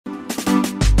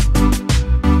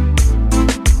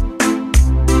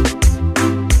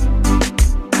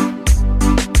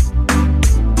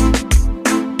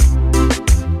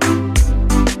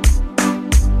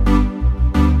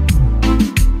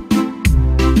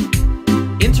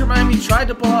Inter Miami tried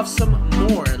to pull off some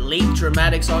more late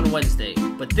dramatics on Wednesday,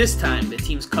 but this time the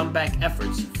team's comeback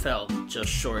efforts fell just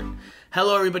short.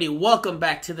 Hello everybody, welcome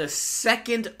back to the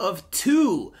second of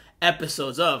two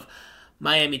episodes of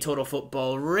Miami Total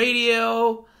Football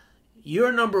Radio,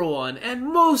 your number one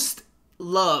and most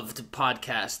loved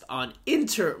podcast on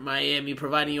Inter Miami,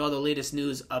 providing you all the latest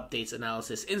news, updates,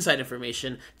 analysis, inside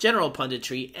information, general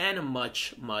punditry, and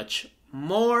much, much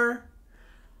more.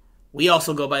 We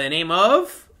also go by the name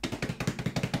of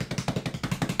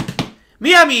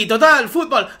Miami Total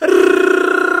Football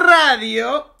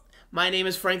Radio. My name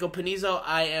is Franco Panizo.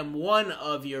 I am one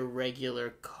of your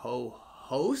regular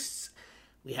co-hosts.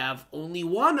 We have only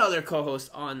one other co-host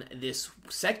on this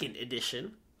second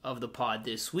edition of the pod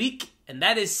this week, and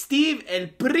that is Steve El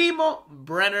Primo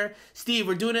Brenner. Steve,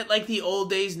 we're doing it like the old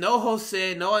days. No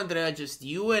Jose, no Andrea, just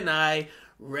you and I,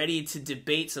 ready to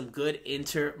debate some good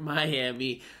Inter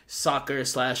Miami soccer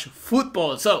 /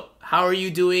 football. So, how are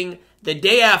you doing the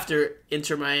day after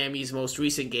Inter Miami's most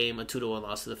recent game, a 2-1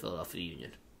 loss to the Philadelphia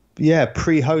Union? Yeah,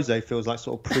 pre-Jose feels like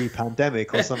sort of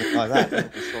pre-pandemic or something like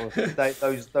that. Sort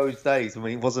of those days when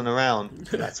he wasn't around,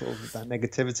 that sort of that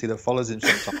negativity that follows him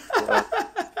sometimes.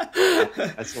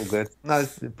 That's all good. No,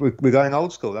 we're going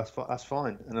old school. That's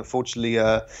fine. And unfortunately,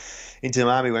 Inter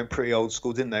Miami went pretty old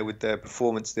school, didn't they, with their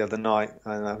performance the other night?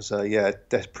 And that was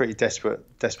pretty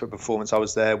desperate performance. I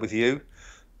was there with you,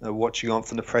 watching on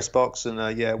from the press box, and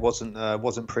it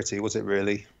wasn't pretty, was it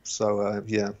really? So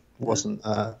it wasn't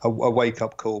a wake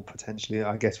up call potentially,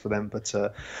 I guess, for them, but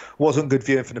wasn't good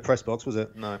viewing from the press box, was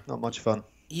it? No, not much fun.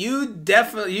 You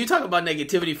talk about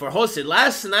negativity for hosted.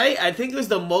 Last night, I think it was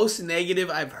the most negative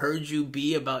I've heard you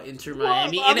be about Inter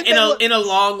Miami in a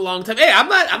long time. Hey, I'm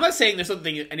not saying there's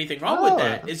anything wrong with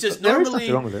that. It's just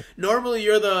normally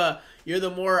you're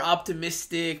the more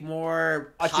optimistic,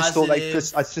 more positive.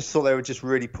 I just thought they were just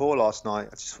really poor last night.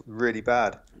 It's just really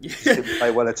bad. Just didn't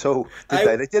play well at all, did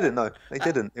they? They didn't. No, they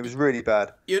didn't. It was really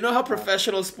bad. You know how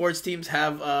professional sports teams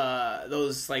have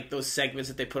those segments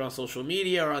that they put on social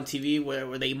media or on TV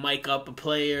where they mic up a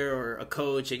player or a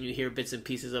coach and you hear bits and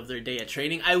pieces of their day at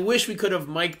training. I wish we could have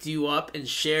mic'd you up and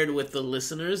shared with the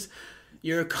listeners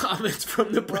your comments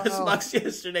from the press box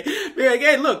yesterday.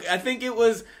 Again, look, I think it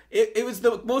was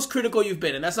the most critical you've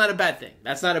been, and that's not a bad thing.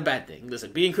 That's not a bad thing.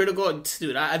 Listen, being critical,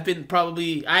 dude, I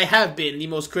have been the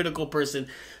most critical person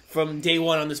from day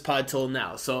one on this pod till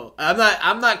now. So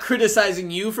I'm not criticizing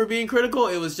you for being critical.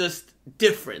 It was just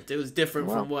different. It was different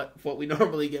from what we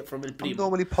normally get from El Primo. I'm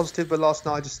normally positive, but last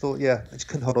night I just thought, they just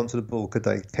couldn't hold on to the ball, could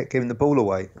they? Kept giving the ball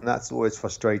away, and that's always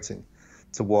frustrating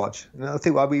to watch. And I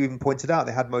think we even pointed out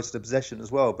they had most of the possession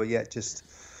as well, but yet just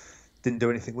didn't do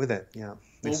anything with it. Yeah,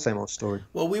 it's the same old story.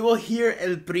 Well, we will hear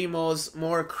El Primo's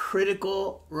more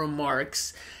critical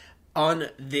remarks on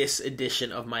this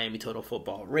edition of Miami Total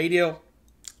Football Radio,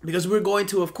 because we're going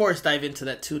to, of course, dive into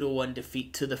that 2-1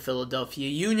 defeat to the Philadelphia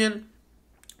Union.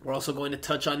 We're also going to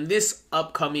touch on this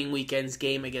upcoming weekend's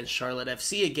game against Charlotte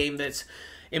FC, a game that's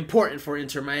important for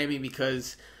Inter Miami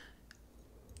because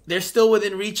they're still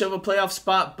within reach of a playoff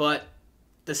spot, but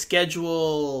the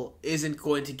schedule isn't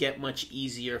going to get much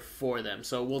easier for them.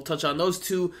 So we'll touch on those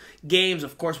two games.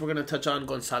 Of course, we're going to touch on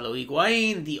Gonzalo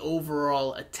Higuain, the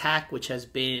overall attack, which has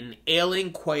been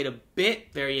ailing quite a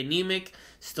bit, very anemic,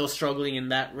 still struggling in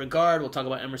that regard. We'll talk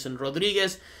about Emerson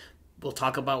Rodriguez. We'll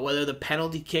talk about whether the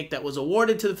penalty kick that was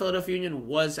awarded to the Philadelphia Union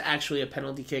was actually a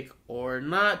penalty kick or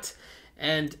not.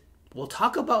 And we'll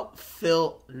talk about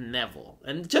Phil Neville.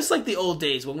 And just like the old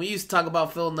days, when we used to talk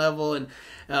about Phil Neville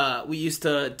and we used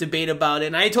to debate about it,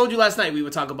 and I told you last night we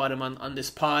would talk about him on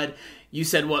this pod. You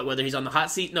said what, whether he's on the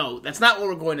hot seat? No, that's not what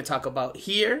we're going to talk about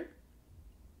here.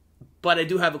 But I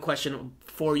do have a question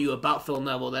for you about Phil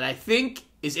Neville that I think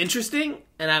is interesting,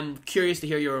 and I'm curious to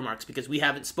hear your remarks because we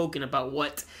haven't spoken about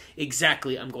what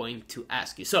exactly I'm going to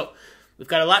ask you. So, we've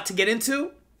got a lot to get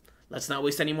into. Let's not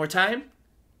waste any more time.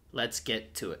 Let's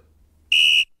get to it.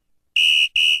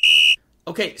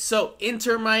 Okay, so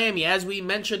Inter Miami, as we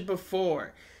mentioned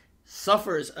before,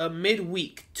 suffers a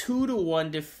midweek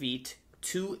 2-1 defeat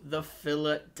to the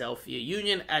Philadelphia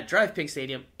Union at Drive Pink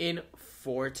Stadium in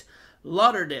Fort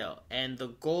Lauderdale. And the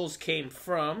goals came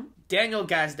from Daniel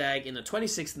Gazdag in the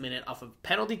 26th minute off of a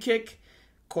penalty kick.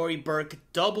 Corey Burke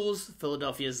doubles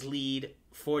Philadelphia's lead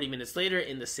 40 minutes later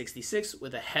in the 66th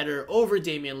with a header over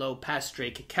Damian Lowe past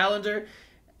Drake Callender.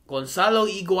 Gonzalo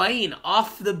Higuain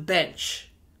off the bench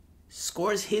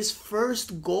scores his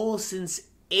first goal since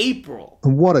April.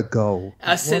 And what a goal.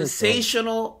 A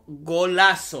sensational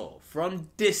golazo from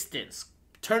distance.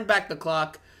 Turned back the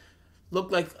clock.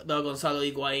 Looked like the Gonzalo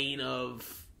Higuain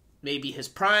of maybe his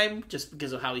prime, just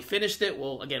because of how he finished it.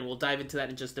 We'll dive into that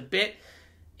in just a bit.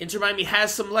 Inter Miami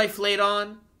has some life late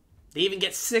on. They even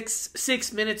get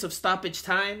six minutes of stoppage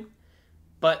time,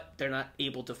 but they're not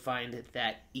able to find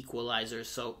that equalizer.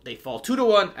 So they fall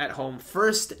 2-1 at home.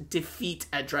 First defeat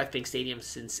at Drive Pink Stadium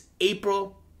since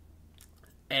April.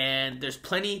 And there's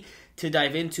plenty to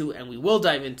dive into, and we will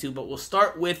dive into, but we'll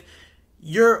start with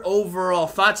your overall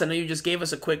thoughts. I know you just gave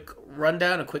us a quick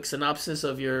rundown, a quick synopsis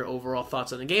of your overall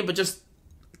thoughts on the game, but just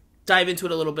dive into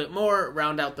it a little bit more,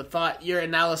 round out the thought, your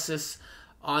analysis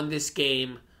on this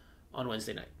game on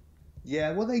Wednesday night.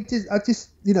 Yeah, well, they did.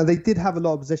 They did have a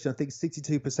lot of possession. I think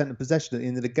 62% of possession at the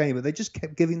end of the game, but they just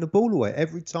kept giving the ball away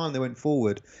every time they went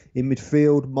forward in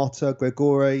midfield. Motta,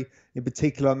 Gregore, in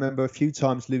particular, I remember a few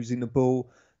times losing the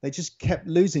ball. They just kept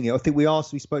losing it. I think we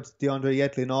spoke to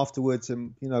Andrea Yanez afterwards,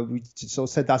 and we sort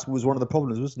of said that was one of the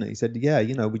problems, wasn't it? He said, "Yeah,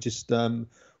 we just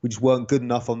weren't good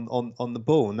enough on the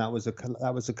ball, and that was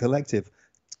a collective.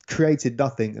 Created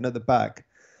nothing, and at the back,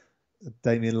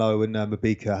 Damien Lowe and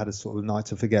Mabika had a sort of night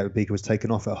to forget. Mabika was taken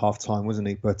off at half time, wasn't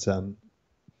he? But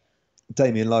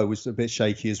Damien Lowe was a bit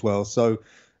shaky as well, so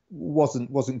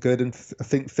wasn't good. And I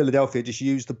think Philadelphia just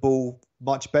used the ball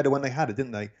much better when they had it,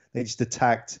 didn't they? They just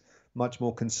attacked much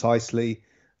more concisely.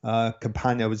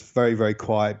 Campagna was very, very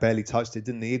quiet, barely touched it,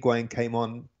 didn't he? Higuain came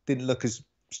on, didn't look as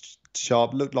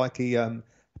sharp, looked like he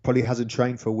probably hasn't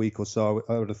trained for a week or so,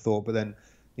 I would have thought. But then,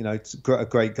 it's a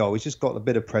great goal. He's just got a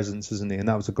bit of presence, isn't he? And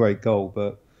that was a great goal,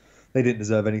 but they didn't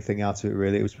deserve anything out of it,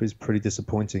 really. It was pretty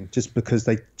disappointing, just because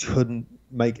they couldn't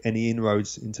make any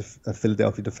inroads into a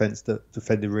Philadelphia defence that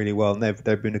defended really well. And they've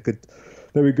been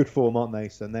they're in good form, aren't they?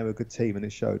 So they were a good team, and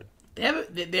it showed.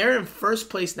 They're in first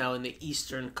place now in the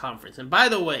Eastern Conference. And by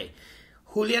the way,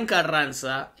 Julian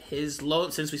Carranza, his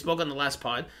loan, since we spoke on the last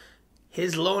pod,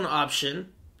 his loan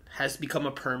option has become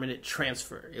a permanent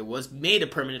transfer. It was made a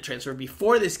permanent transfer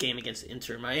before this game against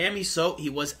Inter Miami, so he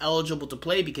was eligible to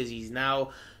play because he's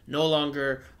now no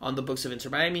longer on the books of Inter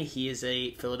Miami. He is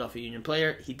a Philadelphia Union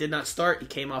player. He did not start. He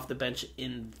came off the bench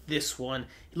in this one.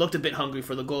 He looked a bit hungry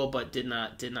for the goal, but did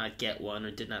not get one,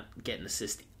 or did not get an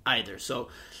assist either. So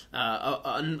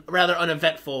a rather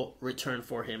uneventful return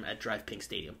for him at Drive Pink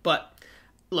Stadium. But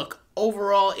look,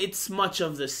 overall, it's much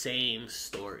of the same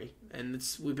story. And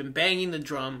we've been banging the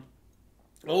drum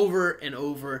over and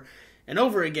over and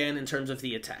over again in terms of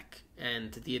the attack.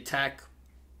 And the attack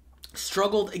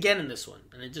struggled again in this one.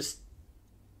 And it just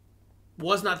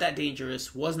was not that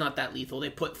dangerous, was not that lethal. They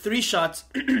put 3 shots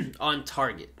on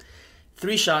target.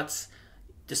 3 shots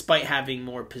despite having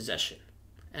more possession.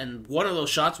 And one of those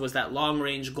shots was that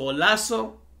long-range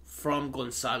golazo from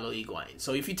Gonzalo Higuain.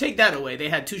 So if you take that away, they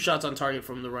had 2 shots on target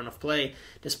from the run of play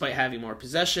despite having more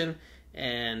possession.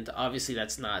 And obviously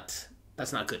that's not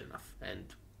good enough.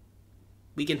 And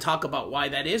we can talk about why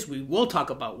that is. We will talk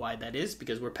about why that is,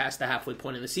 because we're past the halfway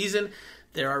point in the season.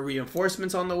 There are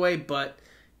reinforcements on the way, but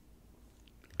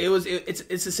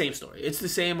it's the same story. It's the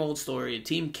same old story. The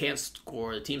team can't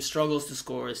score. The team struggles to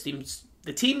score.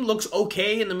 The team looks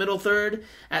okay in the middle third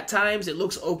at times. It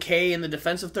looks okay in the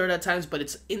defensive third at times, but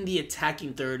it's in the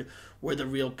attacking third where the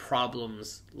real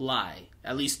problems lie.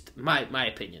 At least my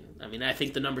opinion. I mean, I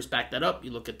think the numbers back that up. You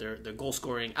look at their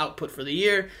goal-scoring output for the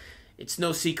year. It's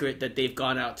no secret that they've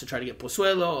gone out to try to get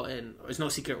Pozuelo, and it's no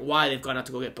secret why they've gone out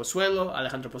to go get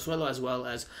Alejandro Pozuelo, as well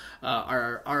as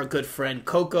our good friend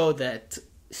Coco, that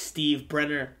Steve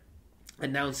Brenner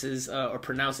announces or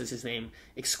pronounces his name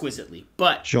exquisitely.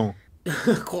 But Jean.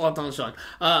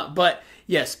 But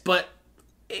yes, but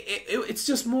it's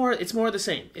just more. It's more of the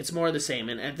same. It's more of the same.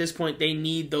 And at this point, they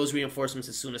need those reinforcements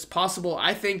as soon as possible.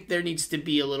 I think there needs to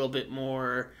be a little bit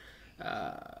more.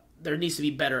 There needs to be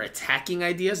better attacking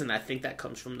ideas, and I think that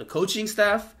comes from the coaching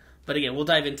staff. But again, we'll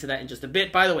dive into that in just a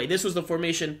bit. By the way, this was the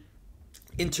formation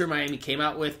Inter Miami came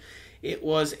out with. It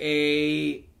was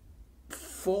a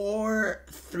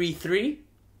 4-3-3.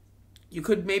 You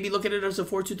could maybe look at it as a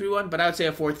 4-2-3-1, but I would say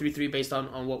a 4-3-3 based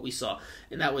on what we saw.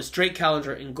 And that was Drake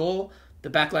Callender in goal. The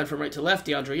backline from right to left,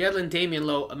 DeAndre Yedlin, Damien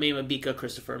Lowe, Ame Mabika,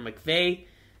 Christopher McVeigh.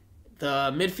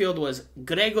 The midfield was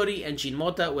Gregory and Jean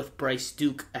Mota with Bryce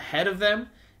Duke ahead of them.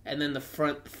 And then the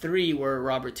front 3 were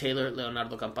Robert Taylor,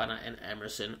 Leonardo Campana, and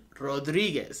Emerson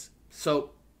Rodriguez.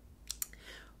 So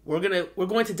we're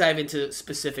going to dive into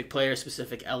specific players,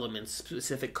 specific elements,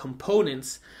 specific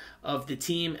components of the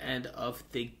team and of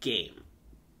the game.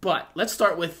 But let's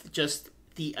start with just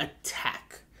the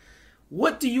attack.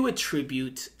 What do you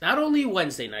attribute, not only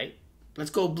Wednesday night, let's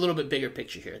go a little bit bigger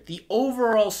picture here, the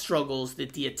overall struggles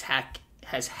that the attack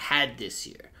has had this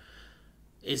year?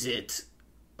 Is it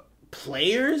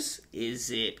players? Is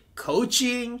it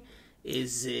coaching?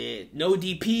 Is it no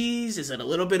DPs? Is it a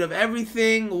little bit of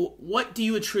everything? What do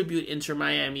you attribute Inter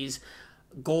Miami's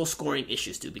goal scoring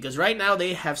issues too, because right now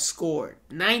they have scored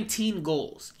 19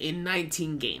 goals in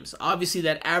 19 games. Obviously,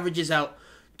 that averages out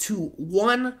to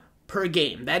 1 per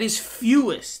game. That is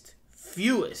fewest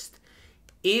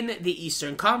in the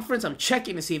Eastern Conference. I'm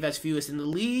checking to see if that's fewest in the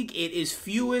league. It is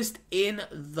fewest in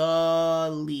the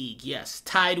league, yes.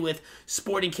 Tied with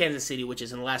Sporting Kansas City, which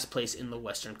is in last place in the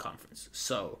Western Conference.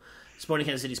 So, Sporting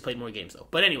Kansas City's played more games, though.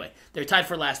 But anyway, they're tied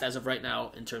for last as of right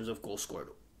now in terms of goals scored.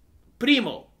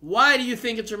 Primo, why do you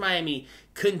think Inter Miami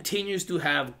continues to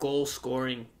have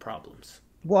goal-scoring problems?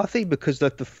 Well, I think because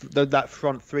that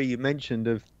front three you mentioned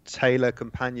of Taylor,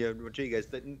 Campagna, and Rodriguez,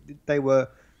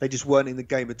 they just weren't in the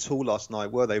game at all last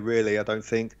night, were they? Really, I don't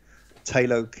think.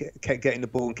 Taylor kept getting the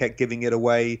ball and kept giving it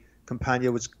away.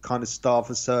 Campagna was kind of starved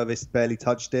for service, barely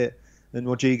touched it, and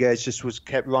Rodriguez just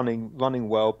kept running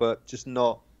well, but just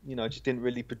not, just didn't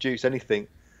really produce anything.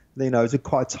 It was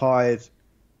quite a tired,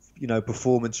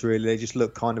 performance really. They just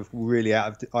looked kind of really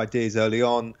out of ideas early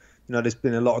on. There's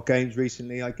been a lot of games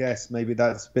recently, I guess. Maybe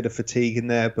that's a bit of fatigue in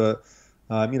there, but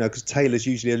because Taylor's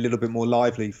usually a little bit more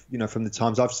lively, from the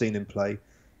times I've seen him play.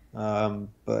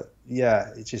 But yeah,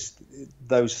 it's just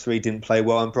those three didn't play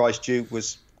well, and Bryce Duke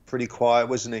was pretty quiet,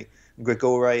 wasn't he?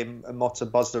 Gregore and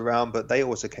Motta buzzed around, but they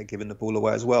also kept giving the ball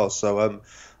away as well. So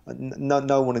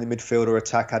no one in the midfield or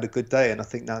attack had a good day, and I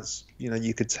think that's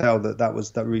you could tell that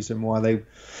was the reason why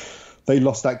they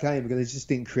lost that game, because they just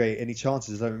didn't create any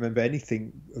chances. I don't remember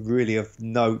anything really of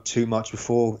note too much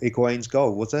before Higuain's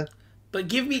goal, was there? But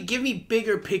give me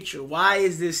bigger picture. Why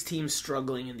is this team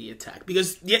struggling in the attack?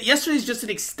 Because yesterday's just an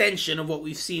extension of what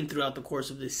we've seen throughout the course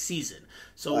of this season.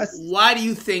 So why do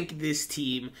you think this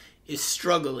team is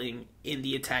struggling in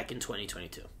the attack in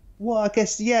 2022? Well, I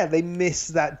guess, they miss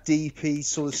that DP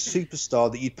sort of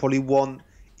superstar that you'd probably want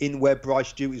in where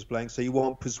Bryce Duke is playing. So you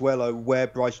want Pozuelo where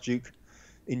Bryce Duke's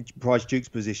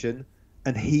position,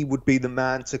 and he would be the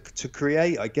man to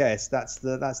create. I guess that's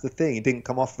the thing. It didn't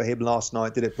come off for him last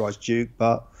night, did it, Bryce Duke?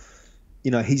 But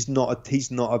he's not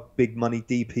a big money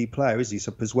DP player, is he?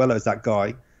 So Pozuelo's that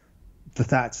guy.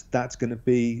 That's going to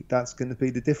be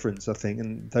the difference, I think.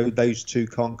 And those two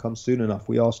can't come soon enough.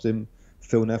 We asked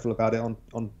Phil Neville about it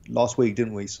on last week,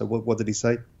 didn't we? So what did he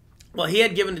say? Well, he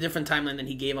had given a different timeline than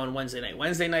he gave on Wednesday night.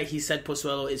 Wednesday night, he said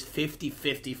Pozuelo is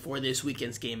 50-50 for this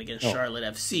weekend's game against Charlotte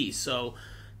FC. So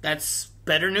that's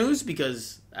better news,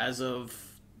 because as of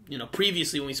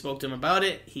previously when we spoke to him about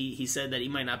it, he said that he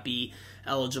might not be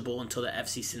eligible until the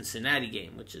FC Cincinnati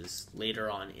game, which is later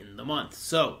on in the month.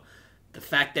 So the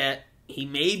fact that he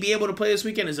may be able to play this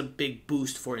weekend is a big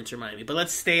boost for Inter Miami. But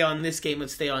let's stay on this game.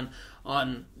 Let's stay on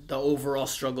the overall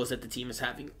struggles that the team is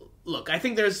having. Look, I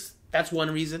think that's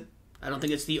one reason. I don't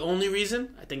think it's the only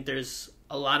reason. I think there's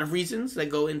a lot of reasons that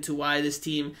go into why this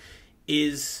team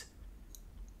is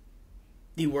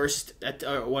the worst,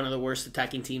 one of the worst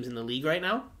attacking teams in the league right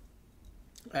now.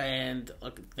 And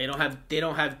look, they don't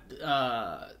have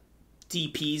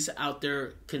DPs out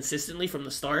there consistently from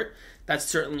the start. That's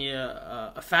certainly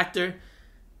a factor.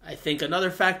 I think another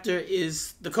factor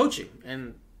is the coaching,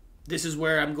 and this is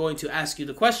where I'm going to ask you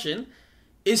the question: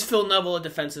 is Phil Neville a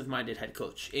defensive-minded head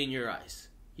coach in your eyes?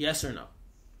 Yes or no?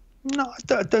 No,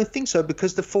 I don't think so,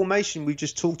 because the formation we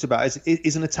just talked about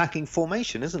is an attacking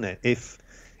formation, isn't it?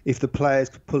 If the players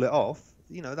could pull it off,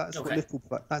 that's what Liverpool.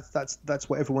 That's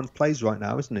what everyone plays right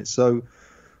now, isn't it? So.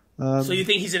 So you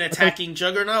think he's an attacking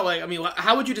juggernaut?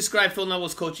 How would you describe Phil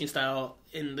Neville's coaching style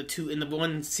in the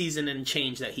one season and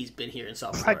change that he's been here in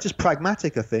South Florida? Just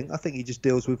pragmatic, I think. I think he just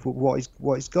deals with what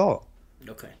he's got.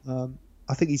 Okay.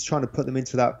 I think he's trying to put them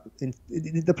into that.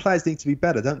 The players need to be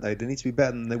better, don't they? They need to be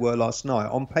better than they were last night.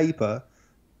 On paper,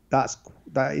 that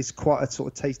is quite a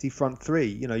sort of tasty front three.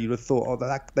 You'd have thought,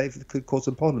 that they could cause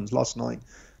some problems. Last night,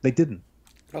 they didn't.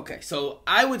 Okay, so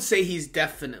I would say he's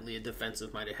definitely a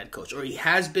defensive-minded head coach, or he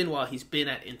has been while he's been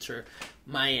at Inter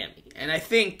Miami. And I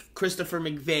think Christopher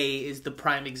McVey is the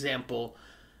prime example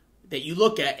that you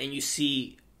look at and you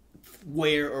see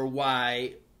where or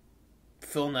why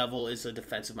Phil Neville is a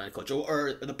defensive-minded coach,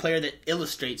 or the player that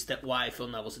illustrates that why Phil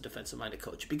Neville's a defensive-minded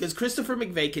coach. Because Christopher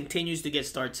McVey continues to get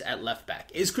starts at left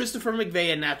back. Is Christopher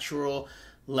McVey a natural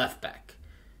left back?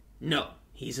 No.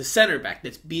 He's a center back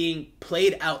that's being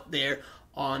played out there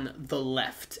on the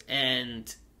left,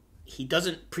 and he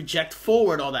doesn't project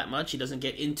forward all that much. He doesn't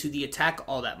get into the attack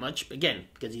all that much, again,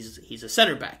 because he's a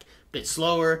center back, a bit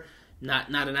slower, not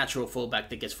a natural fullback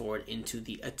that gets forward into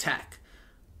the attack.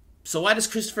 So why does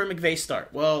Christopher McVey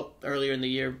start? Well, earlier in the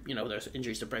year, there's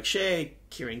injuries to Breck Shea,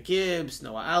 Kieran Gibbs,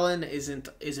 Noah Allen isn't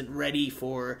ready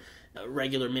for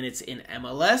regular minutes in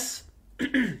MLS.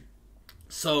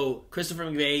 So Christopher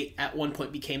McVey at one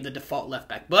point became the default left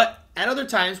back. But at other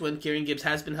times when Kieran Gibbs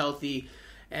has been healthy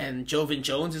and Jovan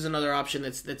Jones is another option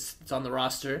that's on the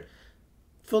roster,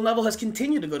 Phil Neville has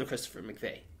continued to go to Christopher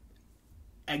McVey.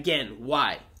 Again,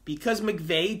 why? Because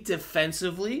McVey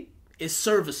defensively is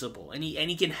serviceable and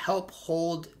he can help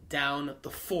hold down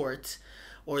the fort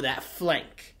or that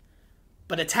flank.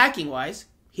 But attacking wise,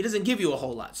 he doesn't give you a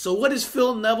whole lot. So what is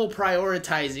Phil Neville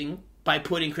prioritizing by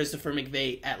putting Christopher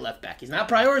McVey at left back? He's not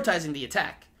prioritizing the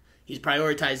attack. He's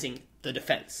prioritizing the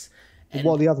defense. And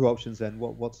what are the other options then?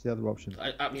 What's the other option?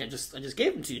 I mean, I just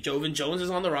gave them to you. Jovan Jones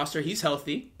is on the roster. He's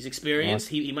healthy. He's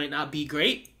experienced. Right. He might not be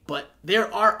great, but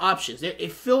there are options.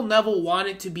 If Phil Neville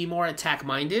wanted to be more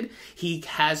attack-minded, he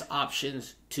has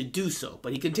options to do so.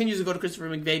 But he continues to go to Christopher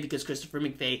McVey because Christopher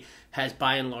McVey has,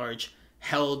 by and large,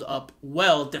 held up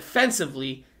well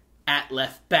defensively at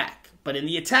left back. But in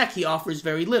the attack, he offers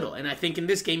very little. And I think in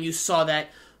this game, you saw that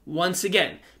once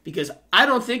again. Because I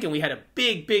don't think, and we had a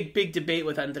big debate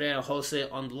with Andrea Jose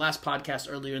on the last podcast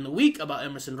earlier in the week about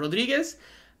Emerson Rodriguez.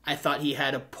 I thought he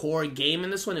had a poor game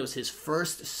in this one. It was his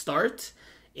first start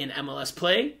in MLS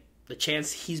play, the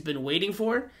chance he's been waiting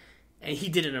for, and he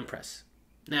didn't impress.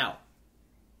 Now,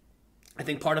 I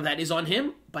think part of that is on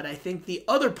him, but I think the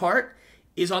other part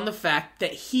is on the fact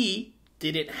that he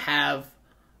didn't have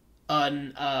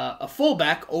a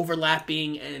fullback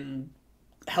overlapping and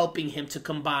helping him to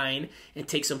combine and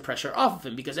take some pressure off of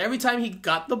him. Because every time he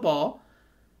got the ball,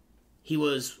 he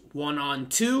was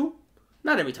 1-on-2.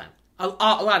 Not every time. A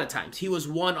lot of times. He was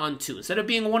 1-on-2. Instead of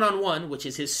being 1-on-1, which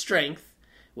is his strength,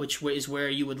 which is where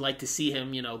you would like to see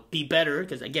him, be better.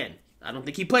 Because, again, I don't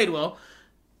think he played well.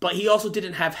 But he also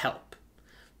didn't have help.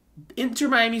 Inter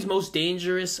Miami's most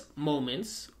dangerous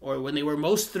moments, or when they were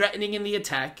most threatening in the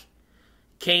attack,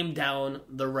 came down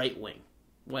the right wing.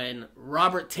 When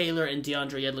Robert Taylor and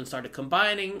DeAndre Yedlin started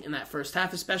combining in that first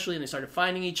half especially, and they started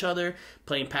finding each other,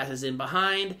 playing passes in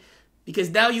behind.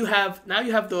 Because now you have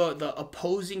the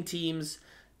opposing team's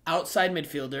outside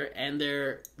midfielder and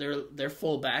their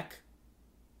fullback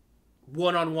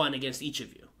one-on-one against each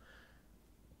of you.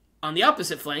 On the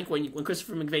opposite flank, when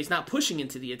Christopher McVey's not pushing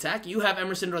into the attack, you have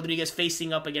Emerson Rodriguez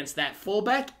facing up against that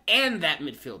fullback and that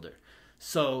midfielder.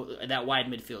 So, that wide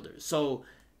midfielder. So,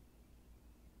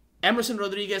 Emerson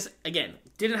Rodriguez, again,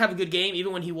 didn't have a good game,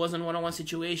 even when he was in one-on-one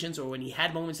situations or when he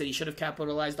had moments that he should have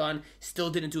capitalized on, still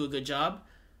didn't do a good job.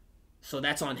 So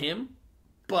that's on him.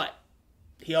 But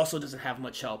he also doesn't have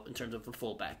much help in terms of a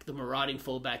fullback. The marauding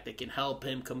fullback that can help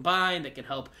him combine, that can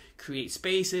help create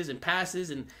spaces and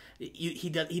passes, and he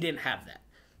didn't have that.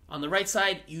 On the right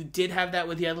side, you did have that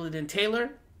with Yedlin and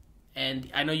Taylor,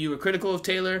 and I know you were critical of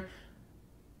Taylor.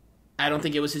 I don't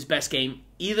think it was his best game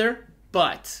either,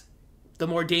 but the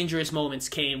more dangerous moments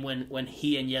came when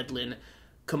he and Yedlin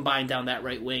combined down that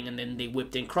right wing, and then they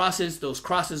whipped in crosses. Those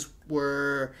crosses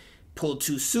were pulled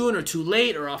too soon or too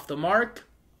late or off the mark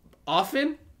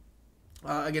often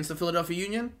against the Philadelphia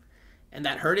Union, and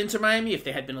that hurt Inter Miami. If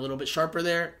they had been a little bit sharper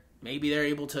there, maybe they're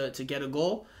able to get a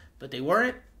goal, but they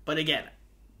weren't. But again,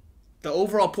 the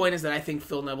overall point is that I think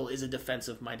Phil Neville is a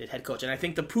defensive-minded head coach, and I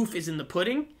think the proof is in the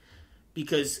pudding,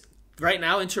 because right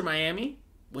now Inter Miami,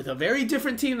 with a very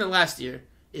different team than last year,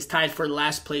 is tied for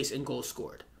last place in goals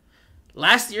scored.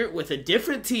 Last year, with a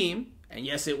different team, and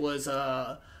yes, it was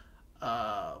a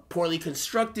poorly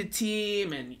constructed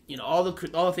team, and all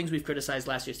the things we've criticized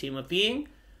last year's team of being,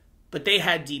 but they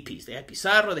had DPs. They had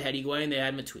Pizarro, they had Higuain, they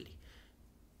had Matuidi.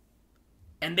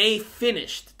 And they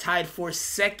finished tied for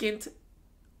second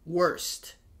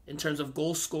worst in terms of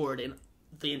goals scored in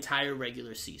the entire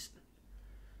regular season.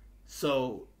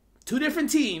 So, two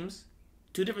different teams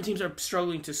are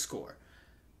struggling to score.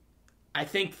 I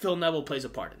think Phil Neville plays a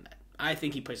part in that. I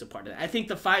think he plays a part in that. I think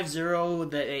the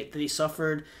 5-0 that he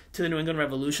suffered to the New England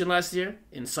Revolution last year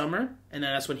in summer, and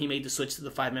then that's when he made the switch to the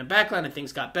 5-man backline and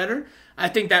things got better. I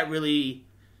think that really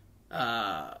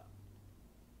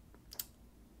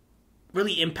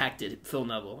impacted Phil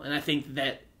Neville. And I think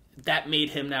that made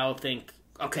him now think,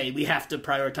 okay, we have to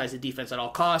prioritize the defense at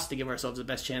all costs to give ourselves the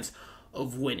best chance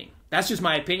of winning. That's just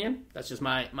my opinion. That's just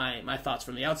my thoughts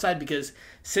from the outside, because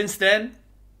since then,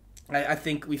 I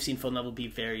think we've seen Phil Neville be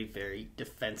very, very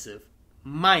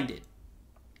defensive-minded.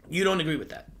 You don't agree with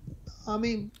that? I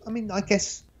mean, I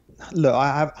guess, look,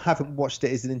 I haven't watched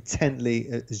it as intently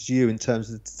as you in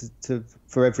terms of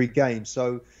for every game,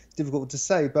 so it's difficult to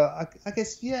say. But I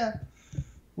guess, yeah,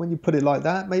 when you put it like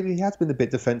that, maybe he has been a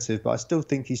bit defensive, but I still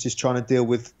think he's just trying to deal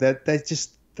with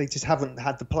they just haven't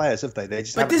had the players, have they?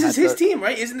 But this is his team,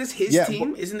 right? Isn't this his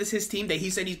team? Isn't this his team that he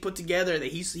said he's put together, that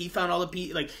he found all the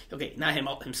people,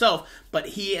 not himself, but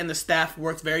he and the staff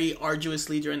worked very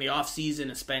arduously during the off season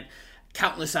and spent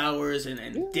countless hours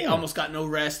and they almost got no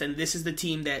rest. And this is the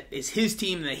team that is his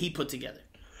team that he put together.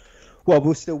 Well,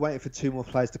 we're still waiting for 2 more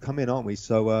players to come in, aren't we?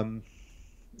 So,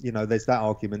 there's that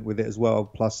argument with it as well.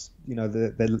 Plus,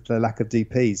 the lack of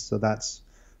DPs. So that's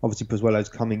obviously Pozuelo's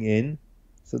coming in.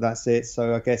 So that's it.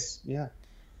 So I guess, yeah.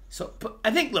 So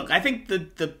I think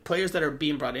the players that are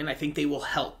being brought in, I think they will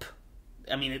help.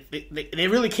 I mean, they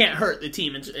really can't hurt the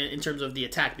team in terms of the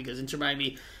attack, because Inter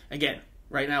Miami, again,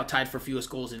 right now tied for fewest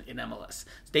goals in MLS.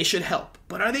 They should help.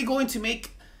 But are they going to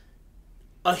make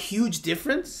a huge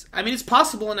difference? I mean, it's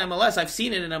possible in MLS. I've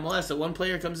seen it in MLS that one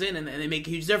player comes in and they make a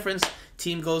huge difference.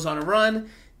 Team goes on a run.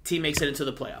 Team makes it into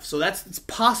the playoffs. So it's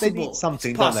possible. They need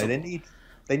something, don't they?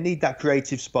 They need that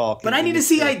creative spark. But I need to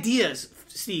see ideas,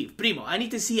 Steve. Primo, I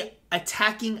need to see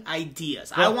attacking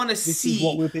ideas. Well, I want to see is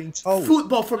what we're being told.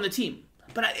 Football from the team.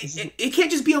 But it can't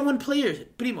just be on one player,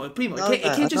 Primo. No, it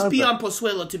can't just be on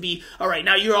Pozuelo to be, all right,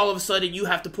 now you're all of a sudden, you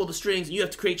have to pull the strings and you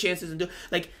have to create chances and do,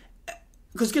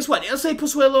 because guess what? Let's say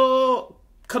Pozuelo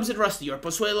comes in rusty, or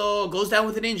Pozuelo goes down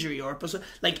with an injury, or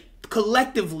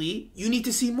collectively, you need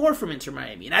to see more from Inter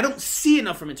Miami. And I don't see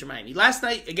enough from Inter Miami. Last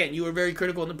night, again, you were very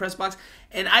critical in the press box,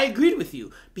 and I agreed with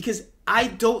you, because I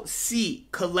don't see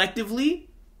collectively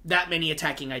that many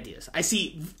attacking ideas. I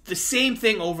see the same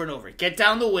thing over and over. Get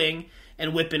down the wing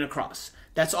and whip in across.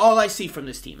 That's all I see from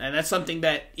this team. And that's something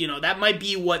that, that might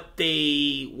be what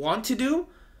they want to do,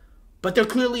 but they're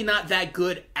clearly not that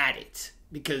good at it,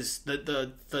 because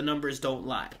the numbers don't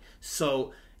lie.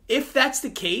 So if that's the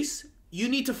case, you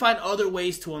need to find other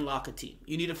ways to unlock a team.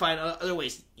 You need to find other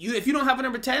ways. If you don't have a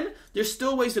number 10, there's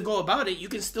still ways to go about it. You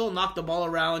can still knock the ball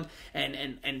around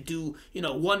and do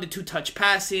 1 to 2 touch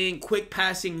passing, quick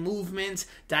passing movements,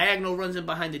 diagonal runs in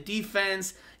behind the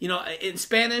defense. In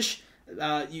Spanish,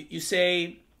 you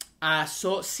say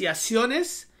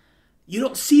asociaciones. You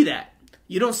don't see that.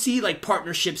 You don't see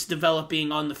partnerships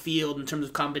developing on the field in terms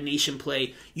of combination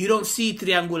play. You don't see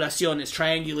triangulaciones,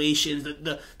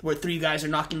 triangulations, where 3 guys are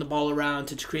knocking the ball around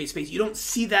to create space. You don't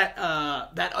see that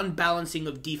that unbalancing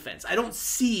of defense. I don't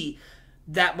see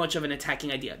that much of an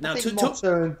attacking idea. Now, I think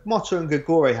Mota and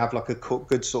Gregore have a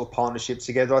good sort of partnership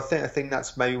together. I think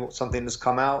that's maybe something that's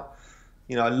come out.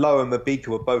 Lowe and Mabika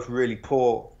were both really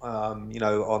poor, on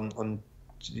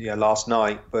last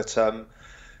night, but.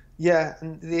 Yeah,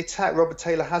 and the attack, Robert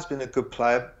Taylor has been a good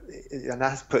player and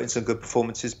has put in some good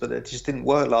performances, but it just didn't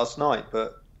work last night.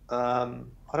 But I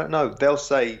don't know. They'll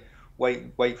say,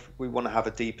 wait, we want to have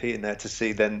a DP in there to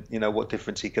see then, what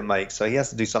difference he can make. So he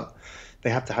has to do something. They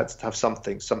have to have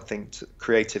something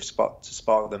creative to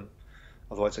spark them.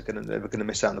 Otherwise, they're going to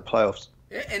miss out on the playoffs.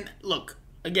 And look,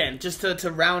 again, just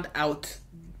to round out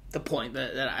the point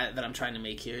that I'm trying to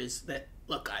make here is that,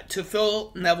 look, to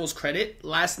Phil Neville's credit,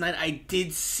 last night I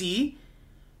did see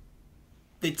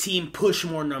the team push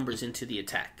more numbers into the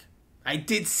attack. I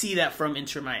did see that from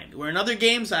Inter Miami. Where in other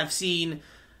games I've seen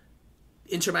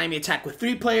Inter Miami attack with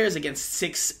 3 players against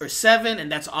 6 or 7, and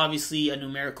that's obviously a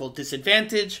numerical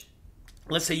disadvantage.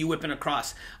 Let's say you whip in a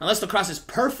cross. Unless the cross is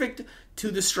perfect to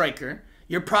the striker,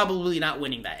 you're probably not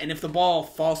winning that. And if the ball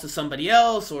falls to somebody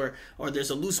else or there's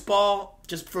a loose ball,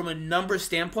 just from a number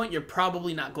standpoint, you're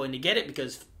probably not going to get it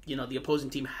because, the opposing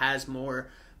team has more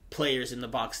players in the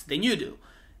box than you do.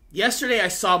 Yesterday, I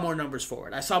saw more numbers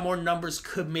forward. I saw more numbers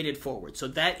committed forward. So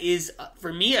that is,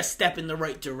 for me, a step in the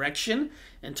right direction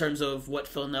in terms of what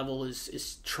Phil Neville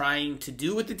is trying to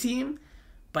do with the team.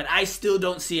 But I still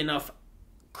don't see enough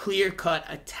clear-cut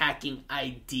attacking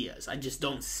ideas. I just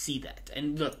don't see that.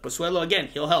 And look, Pozuelo, again,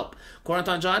 he'll help.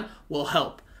 Corentin John will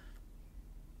help.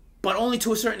 But only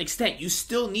to a certain extent. You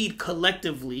still need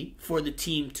collectively for the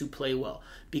team to play well.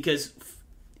 Because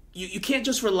you can't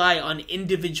just rely on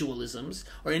individualisms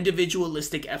or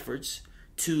individualistic efforts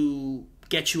to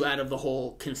get you out of the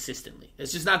hole consistently.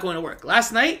 It's just not going to work.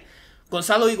 Last night,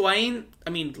 Gonzalo Higuain,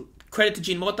 credit to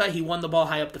Jean Mota, he won the ball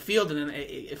high up the field, and then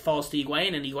it falls to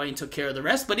Higuain, and Higuain took care of the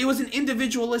rest. But it was an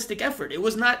individualistic effort. It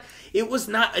was not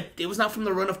from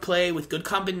the run of play with good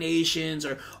combinations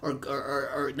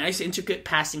or nice intricate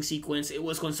passing sequence. It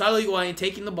was Gonzalo Higuain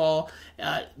taking the ball,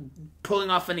 pulling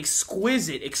off an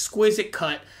exquisite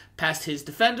cut past his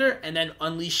defender, and then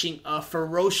unleashing a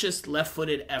ferocious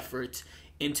left-footed effort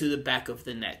into the back of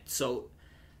the net. So,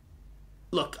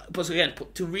 look, again,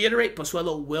 to reiterate,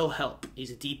 Pozuelo will help. He's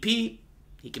a DP.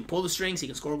 He can pull the strings. He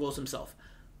can score goals himself.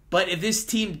 But if this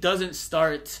team doesn't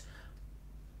start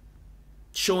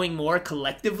showing more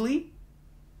collectively,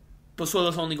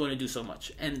 Pozuelo's only going to do so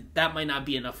much. And that might not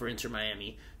be enough for Inter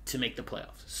Miami to make the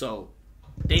playoffs. So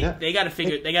they got to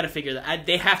figure that.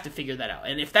 They have to figure that out.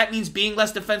 And if that means being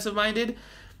less defensive minded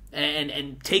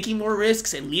and taking more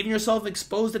risks and leaving yourself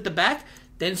exposed at the back,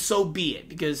 then so be it.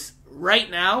 Because right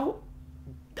now,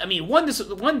 I mean,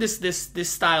 this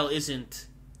style isn't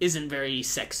very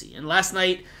sexy. And last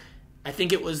night, I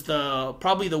think it was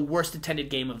probably the worst attended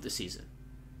game of the season,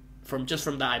 from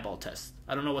the eyeball test.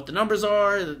 I don't know what the numbers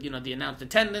are, the announced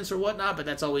attendance or whatnot, but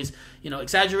that's always,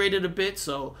 exaggerated a bit.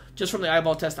 So just from the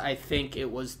eyeball test, I think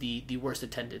it was the worst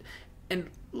attended. And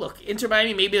look, Inter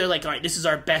Miami, maybe they're like, all right, this is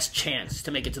our best chance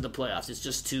to make it to the playoffs. It's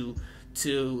just to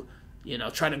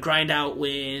try to grind out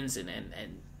wins and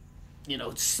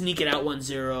sneak it out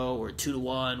 1-0 or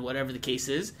 2-1, whatever the case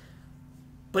is.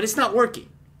 But it's not working.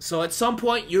 So at some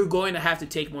point, you're going to have to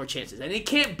take more chances. And it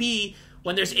can't be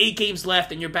when there's 8 games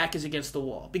left and your back is against the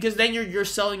wall, because then you're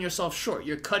selling yourself short.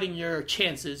 You're cutting your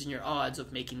chances and your odds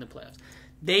of making the playoffs.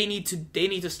 They need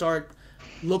to start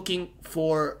looking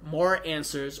for more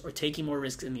answers or taking more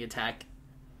risks in the attack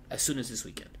as soon as this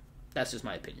weekend. That's just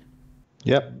my opinion.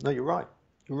 Yep. No, you're right.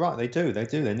 You're right. They do.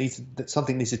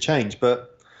 Something needs to change.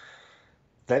 But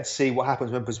let's see what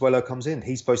happens when Pozuelo comes in.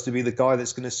 He's supposed to be the guy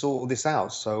that's going to sort all this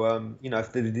out. So,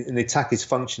 if the attack is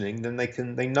functioning, then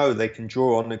they know they can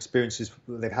draw on experiences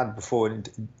they've had before at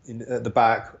the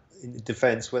back in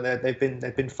defence when they've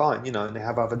been fine, and they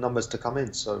have other numbers to come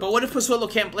in. So, but what if Pozuelo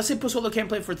can't? Let's say Pozuelo can't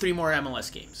play for 3 more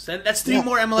MLS games. That's 3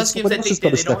 more MLS games that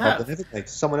they don't have.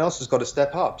 Someone else has got to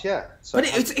step up. Yeah. So, but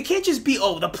it can't just be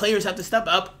the players have to step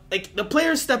up. Like the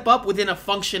players step up within a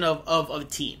function of a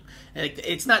team. Like,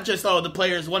 it's not just one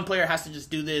player has to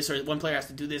just do this, or one player has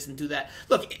to do this and do that.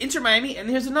 Look, Inter Miami, and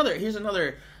here's another,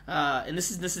 and this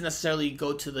is necessarily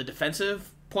go to the defensive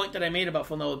point that I made about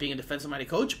Fulnello being a defensive-minded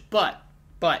coach, but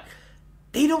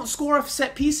they don't score off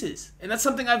set pieces, and that's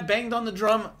something I've banged on the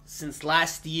drum since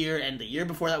last year and the year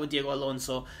before that with Diego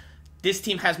Alonso. This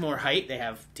team has more height. They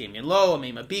have Damian Lowe,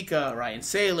 Ame Mabika, Ryan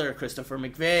Saylor, Christopher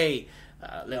McVeigh,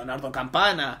 Leonardo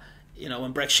Campana.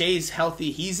 When Breck Shea's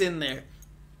healthy, he's in there.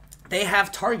 They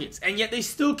have targets, and yet they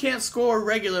still can't score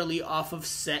regularly off of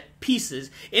set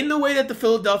pieces in the way that the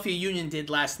Philadelphia Union did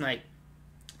last night.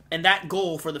 And that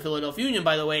goal for the Philadelphia Union,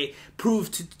 by the way,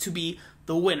 proved to be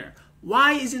the winner.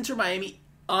 Why is Inter Miami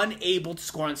unable to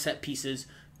score on set pieces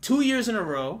 2 years in a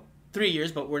row? 3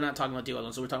 years, but we're not talking about Diego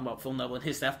Alonso. We're talking about Phil Neville and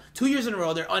his staff. 2 years in a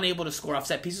row, they're unable to score off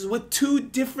set pieces with 2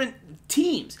 different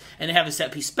teams, and they have a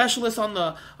set piece specialist on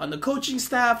the coaching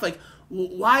staff. Like,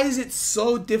 why is it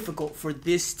so difficult for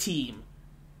this team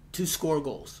to score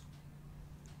goals?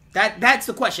 That's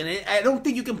the question. And I don't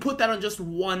think you can put that on just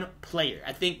one player.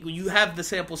 I think when you have the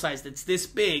sample size that's this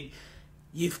big,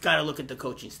 you've got to look at the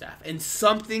coaching staff. And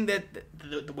something that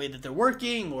the way that they're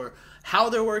working or how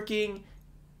they're working,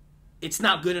 it's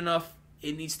not good enough.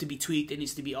 It needs to be tweaked. It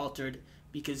needs to be altered,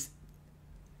 because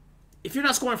if you're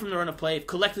not scoring from the run of play, if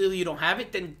collectively you don't have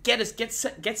it, then get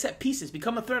set pieces.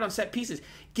 Become a threat on set pieces.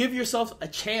 Give yourself a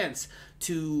chance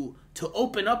to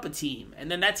open up a team, and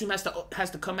then that team has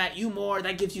to come at you more.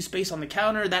 That gives you space on the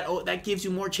counter. That gives you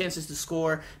more chances to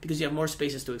score because you have more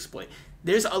spaces to exploit.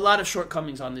 There's a lot of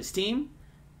shortcomings on this team.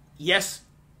 Yes,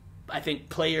 I think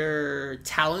player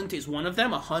talent is one of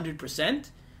them, 100%.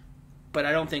 But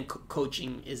I don't think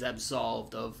coaching is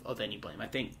absolved of any blame. I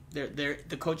think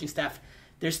the coaching staff,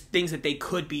 there's things that they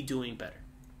could be doing better,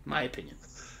 my opinion.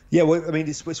 Yeah, well, I mean,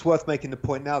 it's worth making the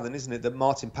point now then, isn't it, that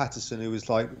Martin Patterson, who was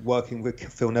like working with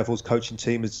Phil Neville's coaching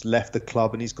team, has left the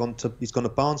club and he's gone to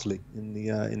Barnsley in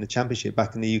the Championship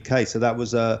back in the UK. So that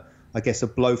was I guess a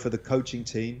blow for the coaching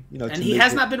team. And he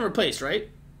has not been replaced, right?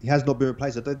 He has not been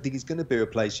replaced. I don't think he's going to be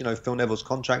replaced. Phil Neville's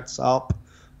contract's up.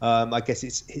 I guess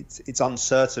it's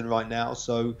uncertain right now.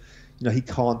 So he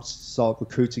can't start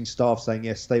recruiting staff saying,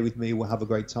 yes, stay with me, we'll have a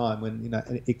great time,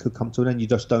 when it could come to an end. You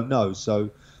just don't know.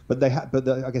 So, but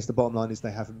I guess the bottom line is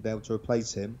they haven't been able to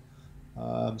replace him.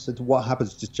 So what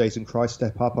happens? Does Jason Christ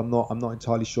step up? I'm not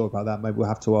entirely sure about that. Maybe we'll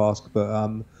have to ask.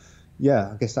 But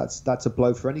yeah, I guess that's a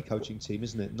blow for any coaching team,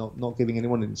 isn't it? Not giving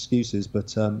anyone any excuses,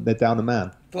 but they're down a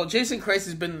man. Well, Jason Christ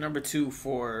has been number 2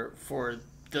 for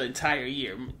the entire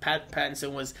year.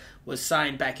 Pattinson was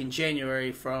signed back in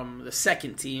January from the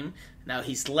second team. Now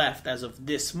he's left as of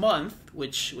this month,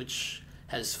 which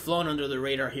has flown under the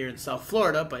radar here in South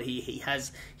Florida, but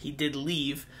he did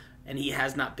leave, and he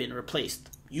has not been replaced.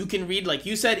 You can read, like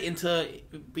you said,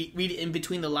 read in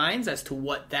between the lines as to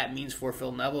what that means for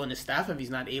Phil Neville and his staff if he's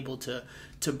not able to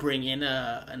bring in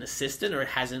an assistant, or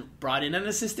hasn't brought in an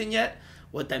assistant yet.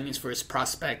 What that means for his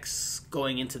prospects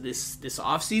going into this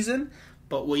offseason.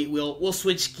 But we'll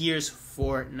switch gears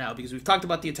for now, because we've talked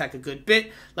about the attack a good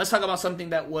bit. Let's talk about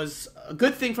something that was a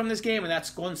good thing from this game, and that's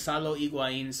Gonzalo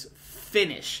Higuaín's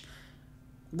finish.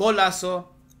 Golazo.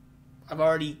 I've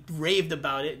already raved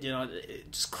about it.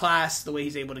 Just class, the way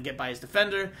he's able to get by his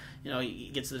defender.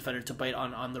 He gets the defender to bite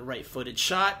on the right-footed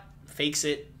shot, fakes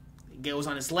it, goes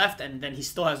on his left, and then he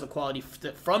still has the quality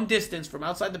from distance, from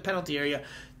outside the penalty area,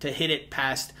 to hit it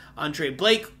past Andre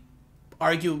Blake,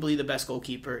 arguably the best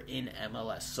goalkeeper in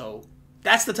MLS. So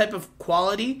that's the type of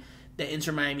quality that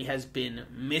Inter Miami has been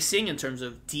missing in terms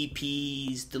of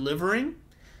DPs delivering.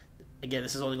 Again,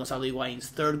 this is only Gonzalo Higuain's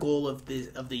third goal of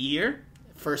the year,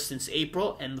 first since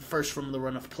April, and the first from the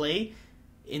run of play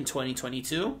in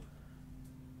 2022.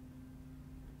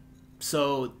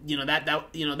 So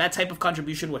that type of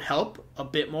contribution would help a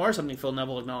bit more. Something Phil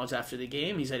Neville acknowledged after the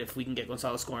game. He said if we can get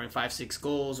Gonzalo scoring 5-6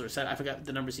 goals or 7, I forgot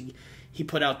the numbers he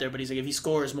put out there, but he's like if he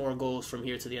scores more goals from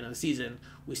here to the end of the season,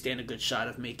 we stand a good shot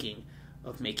of making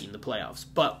the playoffs.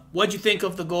 But what'd you think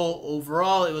of the goal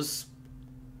overall? It was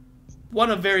one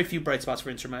of very few bright spots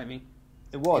for Inter Miami.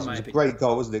 It was a great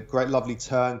goal, wasn't it? Great, lovely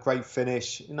turn, great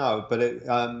finish. But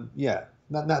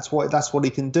that's what he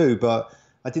can do. But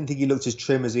I didn't think he looked as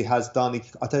trim as he has done.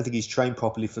 I don't think he's trained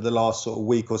properly for the last sort of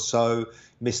week or so.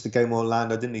 Missed the game with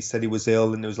Orlando, didn't he? Said he was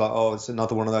ill, and it was like, oh, it's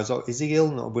another one of those. Oh, is he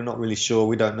ill? No, we're not really sure.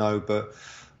 We don't know, but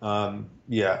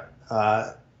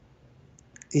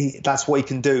that's what he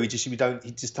can do. He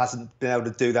just hasn't been able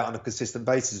to do that on a consistent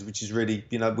basis, which is really,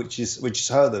 which has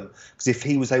hurt them. Because if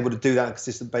he was able to do that on a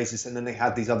consistent basis, and then they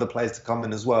had these other players to come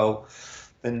in as well,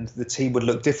 then the team would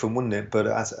look different, wouldn't it? But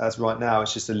as right now,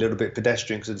 it's just a little bit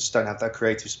pedestrian because they just don't have that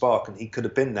creative spark, and he could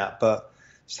have been that, but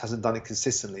just hasn't done it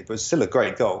consistently. But it's still a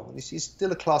great goal. He's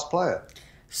still a class player.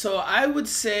 So I would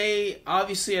say,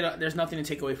 obviously, there's nothing to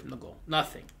take away from the goal.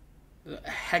 Nothing. A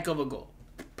heck of a goal.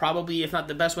 Probably, if not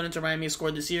the best one Inter Miami has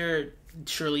scored this year,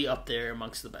 surely up there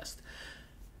amongst the best.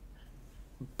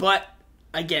 But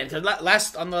again,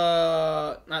 last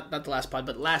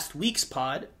week's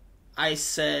pod, I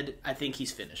said I think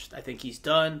he's finished. I think he's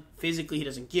done. Physically, he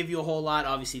doesn't give you a whole lot.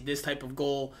 Obviously, this type of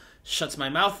goal shuts my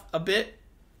mouth a bit,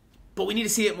 but we need to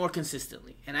see it more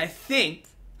consistently. And I think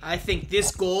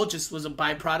this goal just was a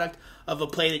byproduct of a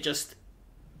play that just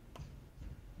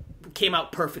came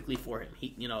out perfectly for him.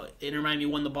 Inter Miami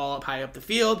won the ball high up the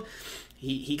field.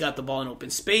 He got the ball in open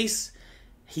space.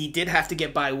 He did have to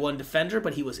get by one defender,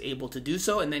 but he was able to do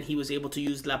so, and then he was able to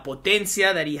use la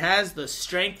potencia that he has, the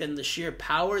strength and the sheer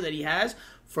power that he has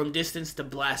from distance to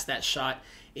blast that shot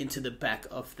into the back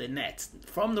of the net.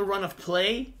 From the run of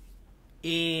play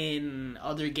in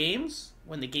other games,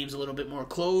 when the game's a little bit more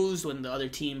closed, when the other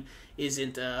team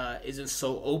isn't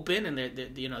so open, and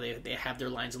they have their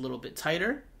lines a little bit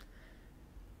tighter,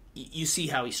 you see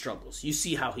how he struggles.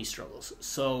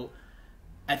 So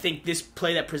I think this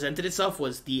play that presented itself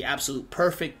was the absolute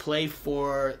perfect play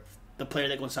for the player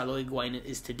that Gonzalo Higuain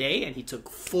is today, and he took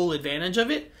full advantage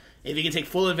of it. If he can take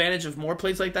full advantage of more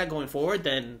plays like that going forward,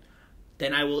 then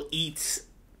I will eat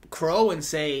crow and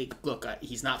say, look,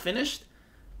 he's not finished,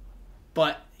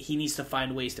 but he needs to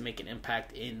find ways to make an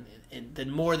impact in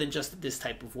more than just this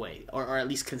type of way, or at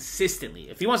least consistently.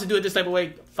 If he wants to do it this type of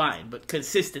way, fine, but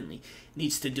consistently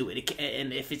needs to do it.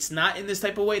 And if it's not in this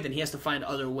type of way, then he has to find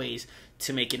other ways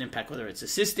to make an impact, whether it's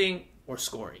assisting or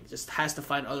scoring. Just has to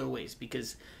find other ways,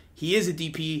 because he is a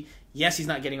DP. Yes, he's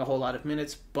not getting a whole lot of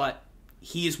minutes, but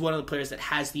he is one of the players that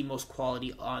has the most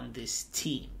quality on this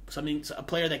team. A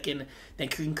player that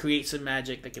can create some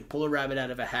magic, that can pull a rabbit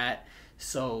out of a hat.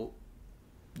 So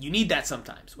you need that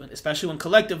sometimes, especially when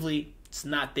collectively it's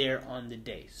not there on the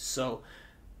day. So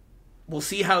we'll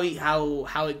see how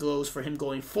it goes for him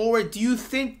going forward. Do you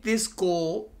think this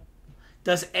goal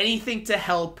does anything to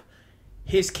help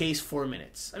his case for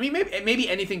minutes? I mean, maybe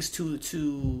anything's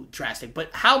too drastic, but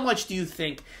how much do you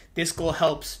think this goal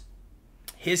helps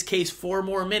his case for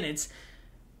more minutes,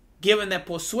 given that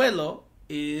Pozuelo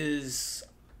is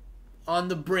on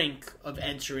the brink of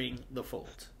entering the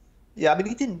fold? Yeah, I mean,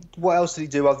 he didn't. What else did he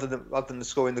do other than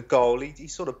scoring the goal? He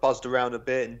sort of buzzed around a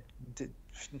bit and did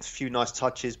a few nice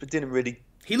touches, but didn't really.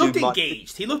 He looked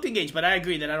engaged. He looked engaged, but I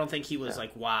agree that I don't think he was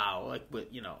like wow, other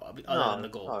than the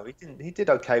goal. No, he didn't. He did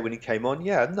okay when he came on.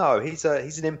 Yeah, no, he's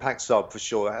an impact sub for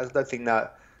sure. I don't think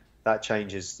that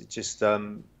changes. It just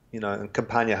and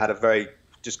Campagna had a very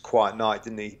just quiet night,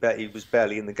 didn't he? He was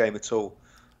barely in the game at all.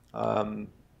 Don't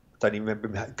even remember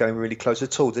him going really close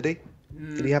at all, did he?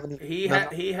 Did he have any? He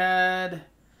had. I'm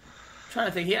trying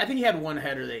to think. I think he had one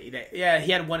header he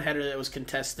had one header that was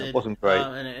contested. It wasn't great,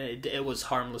 and it was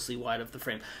harmlessly wide of the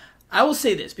frame. I will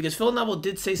say this because Phil Neville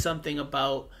did say something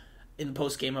in the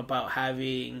post game about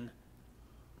having,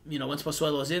 once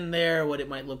Pozuelo's in there, what it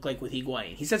might look like with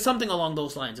Higuain. He said something along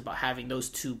those lines about having those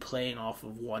two playing off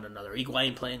of one another.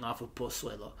 Higuain playing off of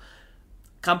Pozuelo.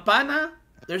 Campana,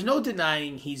 there's no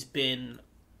denying he's been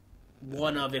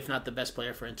one of, if not the best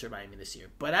player for Inter Miami this year.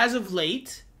 But as of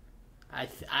late,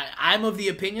 I'm of the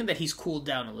opinion that he's cooled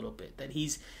down a little bit, that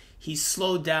he's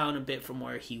slowed down a bit from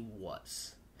where he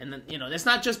was. And then, that's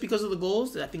not just because of the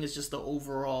goals. I think it's just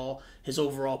his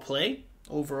overall play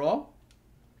overall.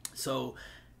 So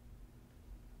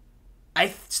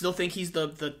I still think he's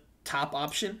the top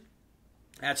option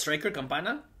at striker,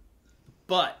 Campana.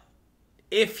 But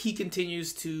if he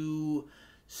continues to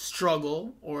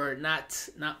struggle or not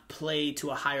play to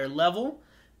a higher level,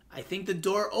 I think the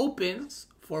door opens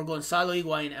for Gonzalo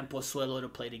Higuain and Pozuelo to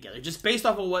play together, just based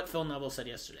off of what Phil Neville said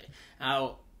yesterday.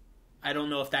 Now, I don't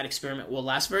know if that experiment will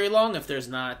last very long, if there's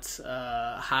not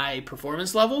a high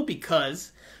performance level,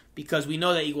 because we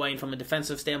know that Higuain, from a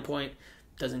defensive standpoint,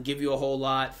 doesn't give you a whole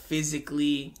lot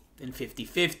physically. In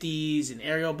 50-50s, in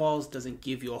aerial balls, doesn't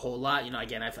give you a whole lot.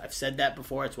 Again, I've said that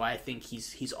before. It's why I think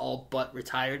he's all but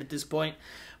retired at this point.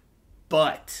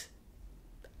 But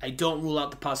I don't rule out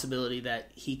the possibility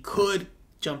that he could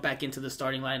jump back into the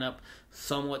starting lineup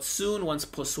somewhat soon once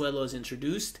Pozuelo is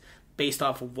introduced, based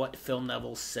off of what Phil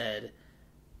Neville said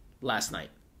last night.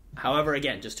 However,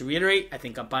 again, just to reiterate, I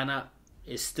think Campana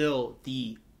is still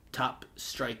the top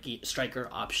striker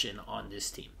option on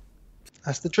this team.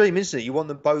 That's the dream, isn't it? You want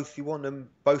them both. You want them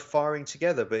both firing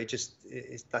together, but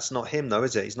that's not him, though,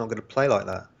 is it? He's not going to play like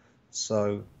that.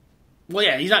 So, well,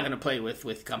 yeah, he's not going to play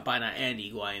with Campana and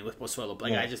Higuain with Pozuelo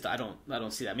playing. Yeah. I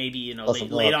don't see that. Maybe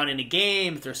late on in a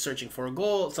game, if they're searching for a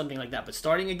goal, something like that. But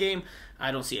starting a game,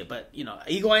 I don't see it. But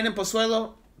Higuain and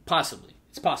Pozuelo, possibly.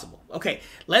 It's possible. Okay,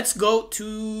 let's go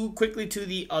quickly to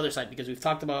the other side, because we've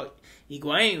talked about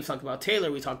Higuain, we've talked about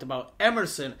Taylor, we talked about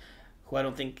Emerson, who I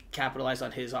don't think capitalized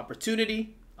on his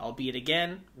opportunity, albeit,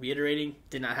 again, reiterating,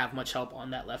 did not have much help on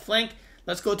that left flank.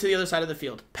 Let's go to the other side of the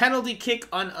field. Penalty kick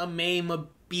on Ame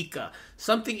Mabika.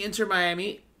 Something Inter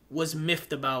Miami was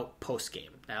miffed about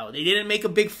post-game. Now, they didn't make a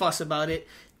big fuss about it.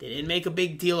 They didn't make a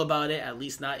big deal about it, at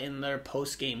least not in their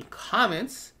post-game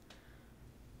comments.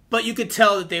 But you could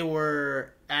tell that they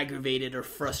were aggravated or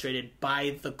frustrated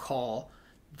by the call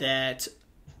that...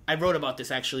 I wrote about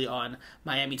this actually on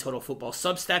Miami Total Football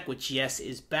Substack, which, yes,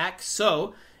 is back.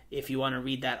 So if you want to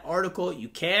read that article, you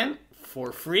can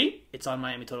for free. It's on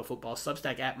Miami Total Football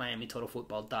Substack at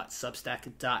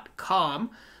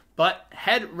miamitotalfootball.substack.com. But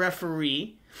head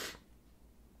referee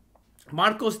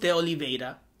Marcos de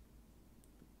Oliveira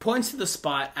points to the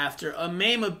spot after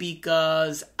Ame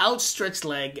Mabika's outstretched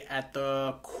leg at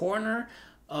the corner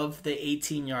of the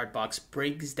 18-yard box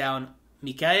brings down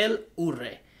Mikael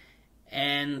Urre.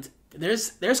 And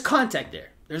there's contact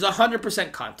there. There's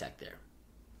 100% contact there.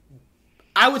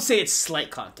 I would say it's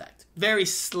slight contact. Very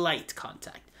slight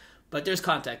contact. But there's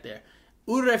contact there.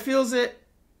 Urre feels it,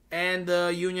 and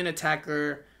the Union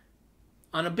attacker,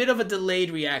 on a bit of a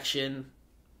delayed reaction,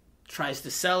 tries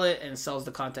to sell it and sells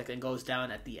the contact and goes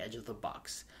down at the edge of the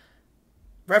box.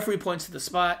 Referee points to the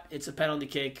spot. It's a penalty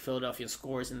kick. Philadelphia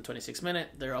scores in the 26th minute.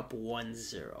 They're up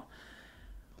 1-0.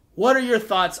 What are your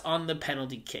thoughts on the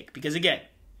penalty kick? Because, again,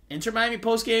 Inter Miami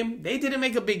postgame, they didn't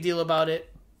make a big deal about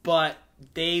it, but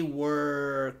they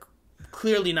were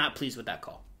clearly not pleased with that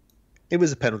call. It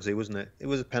was a penalty, wasn't it? It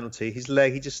was a penalty. His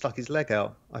leg, he just stuck his leg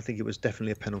out. I think it was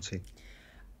definitely a penalty.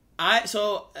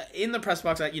 So in the press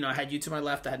box, I had you to my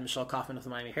left. I had Michelle Kaufman of the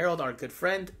Miami Herald, our good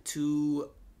friend, to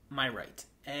my right.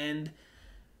 And,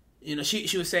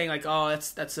 she was saying, like, oh,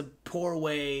 that's a poor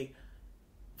way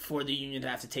for the Union to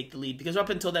have to take the lead, because up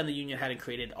until then the Union hadn't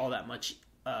created all that much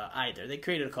either. They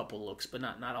created a couple looks, but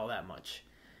not all that much.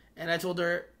 And I told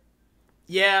her,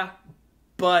 yeah,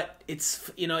 but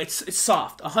it's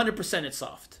soft. 100% it's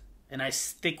soft. And I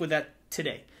stick with that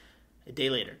today, a day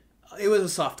later. It was a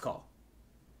soft call.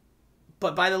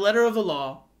 But by the letter of the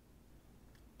law,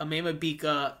 Ame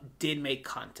Mabika did make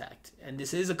contact. And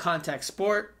this is a contact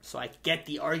sport, so I get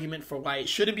the argument for why it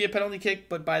shouldn't be a penalty kick,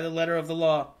 but by the letter of the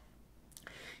law,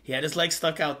 he had his leg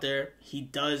stuck out there. He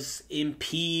does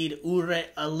impede Urre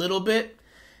a little bit.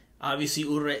 Obviously,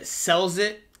 Urre sells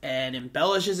it and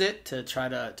embellishes it to try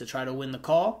to win the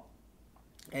call,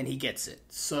 and he gets it.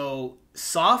 So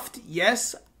soft,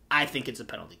 yes. I think it's a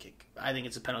penalty kick.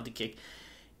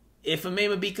 If Ame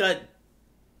Mabika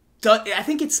I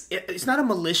think it's not a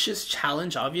malicious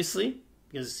challenge, obviously,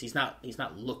 because he's not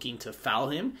looking to foul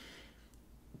him,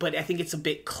 but I think it's a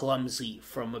bit clumsy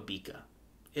from Mabika.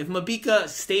 If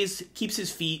Mabika keeps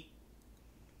his feet,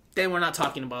 then we're not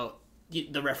talking about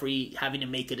the referee having to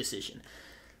make a decision.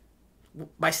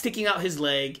 By sticking out his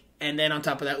leg, and then on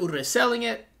top of that, Urre selling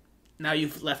it, now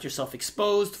you've left yourself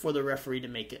exposed for the referee to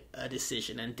make a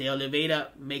decision. And De Oliveira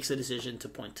makes a decision to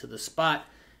point to the spot.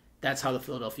 That's how the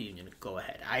Philadelphia Union go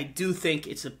ahead. I do think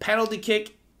it's a penalty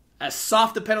kick. as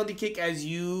soft a penalty kick as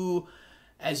you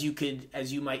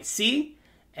might see,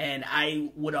 and I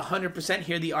would 100%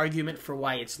 hear the argument for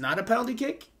why it's not a penalty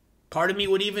kick. Part of me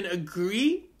would even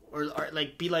agree or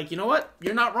like be like, you know what,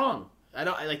 you're not wrong.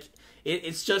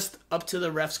 It's just up to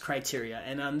the ref's criteria,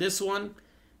 and on this one,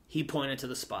 he pointed to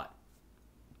the spot.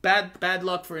 Bad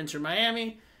luck for Inter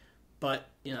Miami, but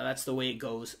that's the way it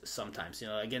goes sometimes.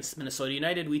 Against Minnesota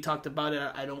United, we talked about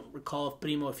it. I don't recall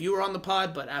if you were on the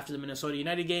pod, but after the Minnesota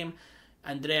United game,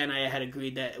 Andrea and I had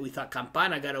agreed that we thought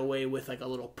Campana got away with like a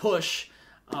little push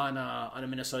on a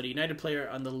Minnesota United player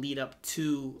on the lead up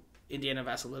to Indiana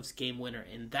Vasilev's game winner.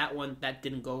 In that one, that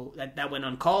didn't go. That went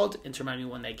uncalled. Inter Miami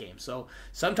won that game. So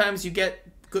sometimes you get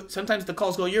good. Sometimes the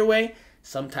calls go your way.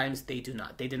 Sometimes they do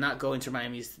not. They did not go Inter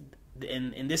Miami's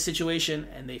in this situation,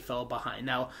 and they fell behind.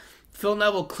 Now, Phil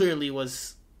Neville clearly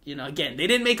was. Again, they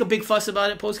didn't make a big fuss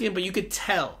about it post game, but you could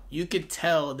tell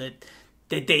that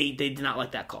they did not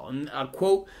like that call. And I'll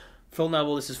quote Phil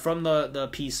Neville. This is from the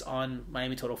piece on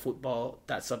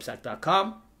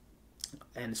MiamiTotalFootball.substack.com.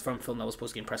 And it's from Phil Neville's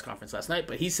post-game press conference last night.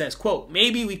 But he says, quote,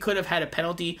 "Maybe we could have had a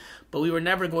penalty, but we were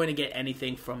never going to get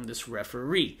anything from this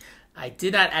referee. I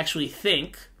did not actually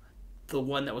think the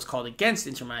one that was called against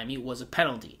Inter Miami was a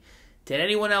penalty. Did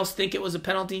anyone else think it was a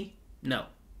penalty? No.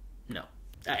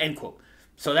 End quote.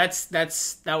 So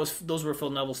those were Phil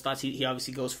Neville's thoughts. He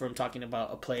obviously goes from talking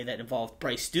about a play that involved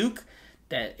Bryce Duke,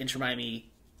 that Inter Miami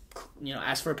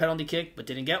asked for a penalty kick but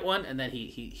didn't get one, and then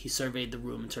he surveyed the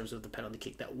room in terms of the penalty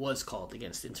kick that was called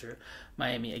against Inter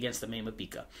Miami against the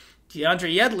Mabika.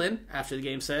 DeAndre Yedlin, after the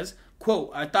game, says, quote,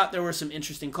 "I thought there were some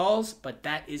interesting calls, but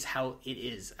that is how it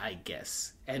is, I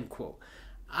guess." End quote.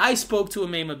 I spoke to a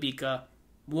Mabika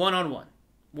one-on-one,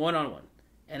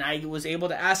 and I was able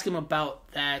to ask him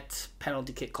about that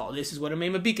penalty kick call. This is what a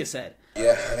Mabika said.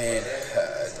 Yeah, I mean,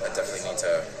 I definitely need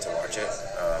to watch it.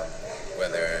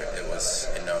 Whether it was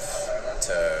enough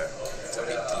to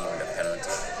be deemed a penalty,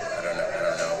 I don't know.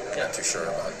 I'm not too sure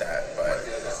about that, but I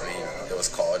mean, it was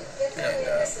called, and we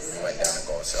went down a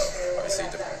goal. So obviously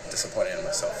disappointed in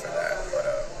myself for that, but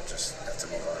just have to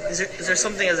move on. Is there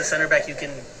something as a center back you can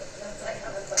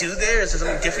do there? Is there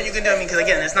something different you can do? I mean, because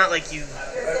again, it's not like you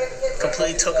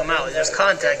completely took him out. There's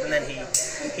contact, and then he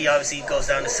obviously goes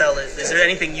down to sell it. Is there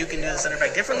anything you can do as a center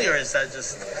back differently, or is that's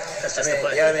just the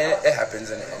play? Yeah, I mean, it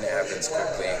happens, and it happens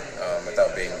quickly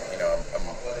without being, a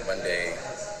Monday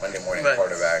morning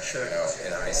quarterback. Sure.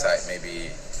 In hindsight, maybe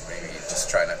just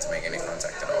try not to make any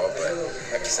contact at all. But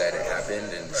like I said, it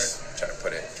happened, and just try to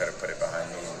put it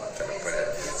behind me, and try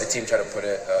to put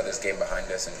this game behind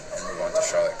us, and move on to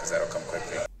Charlotte, because that'll come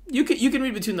quickly. You can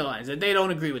read between the lines that they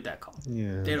don't agree with that call.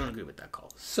 Yeah. They don't agree with that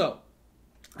call. So,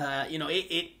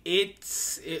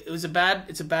 it's a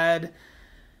bad.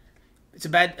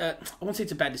 I won't say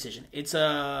it's a bad decision. It's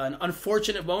an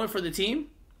unfortunate moment for the team,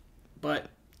 but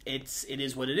it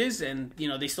is what it is, and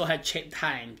they still had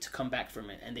time to come back from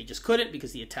it, and they just couldn't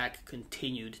because the attack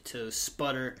continued to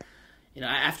sputter.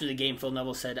 After the game, Phil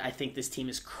Neville said, "I think this team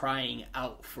is crying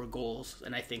out for goals,"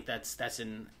 and I think that's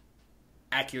an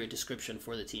accurate description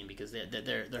for the team, because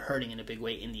they're hurting in a big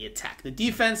way in the attack. The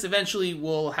defense eventually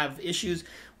will have issues,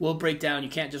 will break down. You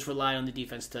can't just rely on the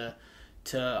defense to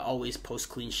always post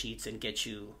clean sheets and get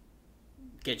you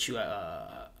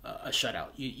a shutout.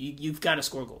 You've got to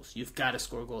score goals.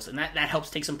 And that helps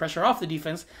take some pressure off the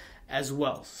defense as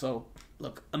well. So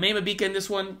look, Ame Mabika in this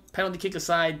one, penalty kick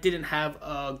aside, didn't have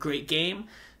a great game.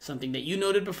 Something that you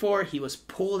noted before, he was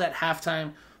pulled at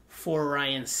halftime for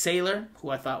Ryan Saylor, who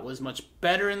I thought was much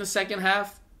better in the second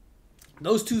half.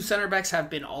 Those two center backs have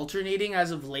been alternating as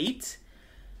of late.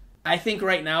 I think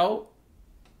right now,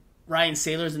 Ryan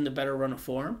Saylor's in the better run of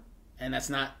form, and that's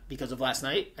not because of last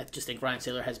night. I just think Ryan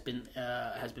Saylor has been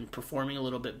performing a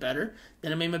little bit better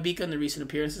than Ame Mabika in the recent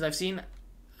appearances I've seen.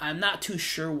 I'm not too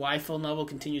sure why Phil Neville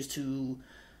continues to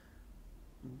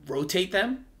rotate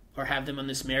them or have them on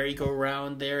this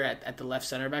merry-go-round there at the left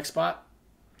center back spot,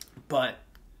 but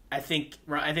I think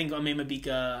Ame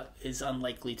Mabika is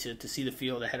unlikely to see the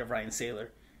field ahead of Ryan Saylor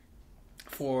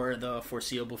for the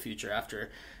foreseeable future after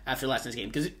last night's game.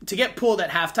 Because to get pulled at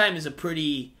halftime is a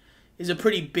pretty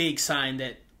big sign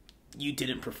that you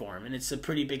didn't perform, and it's a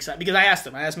pretty big sign. Because I asked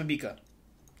Mabika,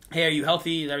 "Hey, are you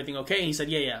healthy? Is everything okay?" And he said,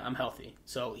 "Yeah, I'm healthy."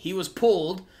 So he was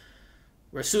pulled,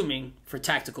 we're assuming, for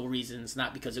tactical reasons,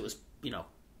 not because it was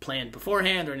planned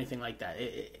beforehand or anything like that.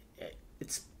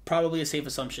 It's probably a safe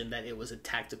assumption that it was a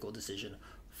tactical decision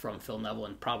from Phil Neville,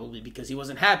 and probably because he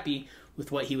wasn't happy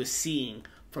with what he was seeing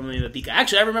from Mabika.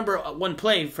 Actually, I remember one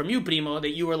play from you, Primo, that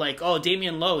you were like, "Oh,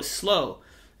 Damian Lowe is slow."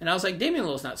 And I was like, Damian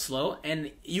Lowe's not slow.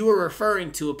 And you were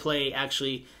referring to a play,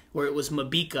 actually, where it was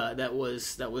Mabika that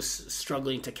was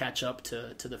struggling to catch up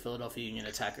to the Philadelphia Union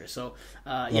attacker. So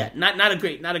not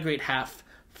a great half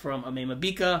from Ame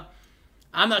Mabika.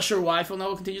 I'm not sure why Phil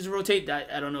Neville continues to rotate.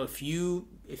 I don't know if you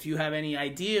have any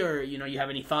idea or you have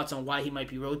any thoughts on why he might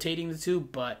be rotating the two,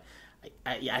 but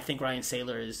I think Ryan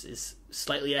Saylor is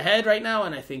slightly ahead right now,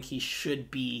 and I think he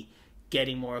should be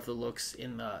getting more of the looks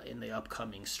in the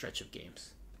upcoming stretch of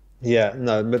games. Yeah,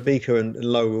 no, Mabika and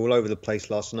Lowe were all over the place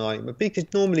last night.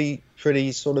 Mabika's normally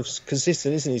pretty sort of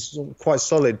consistent, isn't he? He's quite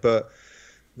solid, but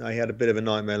no, he had a bit of a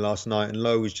nightmare last night. And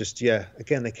Lowe was just,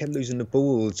 again, they kept losing the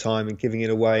ball all the time and giving it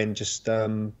away. And just,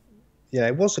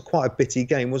 it was quite a bitty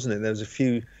game, wasn't it? There was a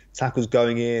few tackles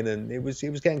going in, and it was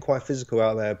getting quite physical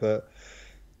out there. But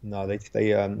no, they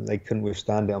couldn't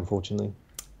withstand it, unfortunately.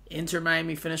 Inter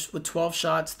Miami finished with 12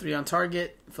 shots, 3 on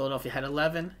target. Philadelphia had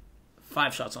 11,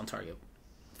 5 shots on target.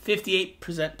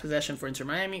 58% possession for Inter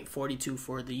Miami, 42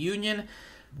 for the Union.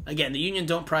 Again, the Union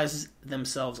don't prize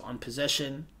themselves on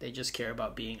possession. They just care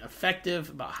about being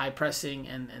effective, about high pressing,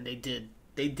 and they did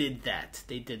that.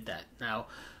 They did that. Now,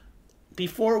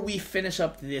 before we finish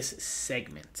up this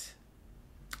segment,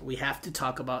 we have to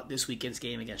talk about this weekend's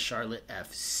game against Charlotte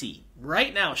FC.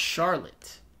 Right now,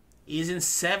 Charlotte is in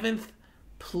 7th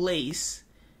place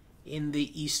in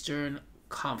the Eastern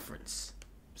Conference.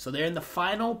 So they're in the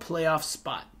final playoff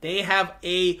spot. They have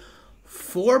a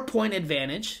 4-point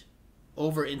advantage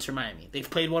over Inter Miami. They've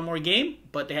played one more game,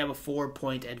 but they have a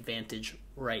 4-point advantage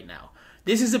right now.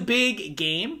 This is a big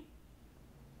game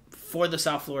for the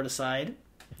South Florida side.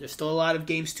 There's still a lot of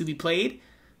games to be played.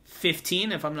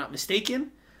 15, if I'm not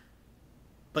mistaken.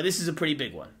 But this is a pretty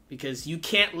big one because you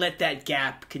can't let that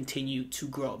gap continue to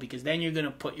grow because then you're going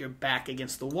to put your back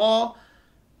against the wall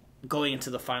going into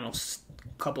the final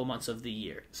couple months of the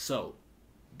year. So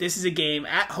this is a game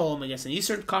at home against an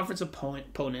Eastern Conference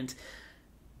opponent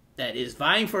that is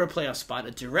vying for a playoff spot,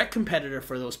 a direct competitor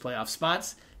for those playoff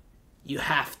spots. You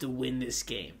have to win this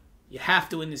game. You have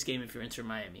to win this game if you're Inter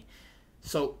Miami.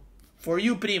 So for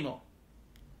you, Primo,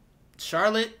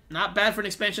 Charlotte, not bad for an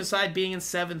expansion side being in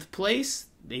 7th place.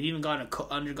 They've even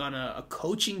undergone a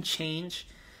coaching change.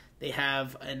 They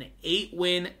have an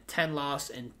 8-win, 10-loss,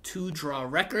 and 2-draw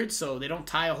record, so they don't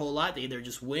tie a whole lot. They either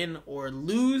just win or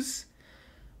lose.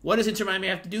 What does Inter Miami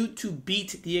have to do to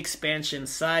beat the expansion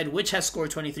side, which has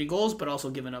scored 23 goals, but also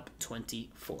given up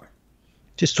 24?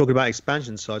 Just talking about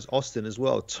expansion sides, Austin as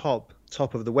well, top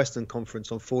of the Western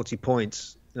Conference on 40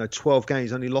 points. 12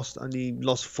 games, only lost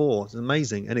 4. It's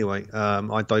amazing. Anyway,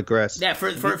 I digress. Yeah,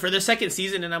 for their second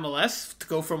season in MLS, to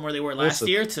go from where they were last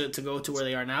year to go to where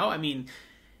they are now, I mean,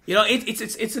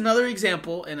 it's another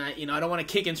example, and I don't want to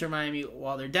kick Inter Miami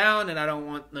while they're down, and I don't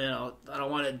want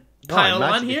to pile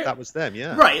on here. If that was them,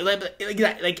 yeah, right?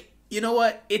 Like you know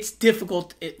what? It's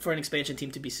difficult for an expansion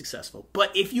team to be successful,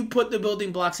 but if you put the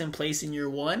building blocks in place in year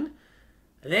 1,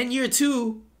 then year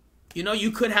 2,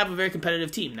 you could have a very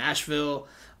competitive team. Nashville,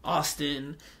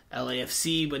 Austin,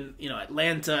 LAFC, when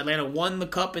Atlanta won the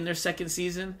cup in their second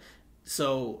season,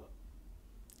 so.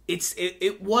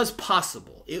 It was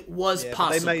possible. It was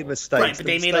possible. They made mistakes. Right, but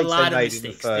they made a lot of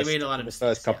mistakes. They made a lot of mistakes. The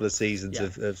first couple of seasons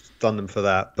have done them for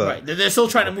that. But right. They're still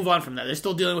trying to move on from that. They're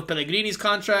still dealing with Pellegrini's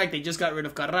contract. They just got rid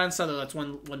of Carranza, though that's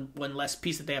one less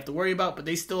piece that they have to worry about. But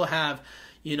they still have,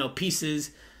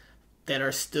 pieces that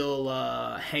are still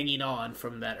hanging on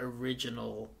from that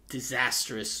original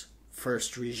disastrous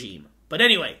first regime. But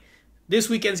anyway, this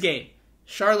weekend's game,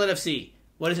 Charlotte FC.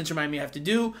 What does Inter Miami have to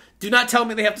do? Do not tell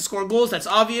me they have to score goals. That's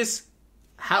obvious.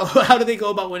 How do they go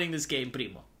about winning this game,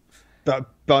 Primo?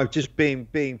 By just being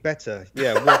better.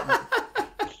 Yeah.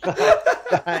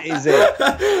 That is it.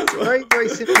 Very, very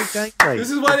simple game, mate.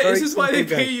 This is why they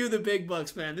pay you the big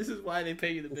bucks, man. This is why they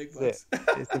pay you the big bucks.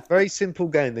 It's a very simple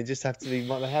game. They just have to be.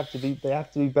 They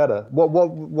have to be better.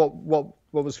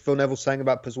 What was Phil Neville saying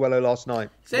about Pozuelo last night?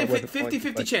 Say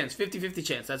 50-50 chance. 50-50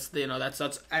 chance. That's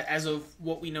that's as of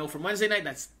what we know from Wednesday night.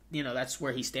 That's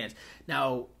where he stands.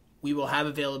 Now we will have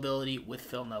availability with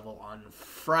Phil Neville on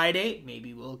Friday.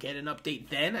 Maybe we'll get an update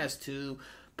then as to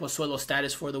Pozuelo's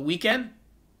status for the weekend.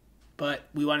 But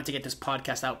we wanted to get this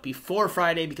podcast out before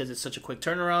Friday because it's such a quick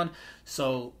turnaround.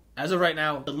 So as of right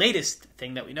now, the latest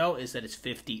thing that we know is that it's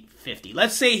 50-50.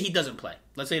 Let's say he doesn't play.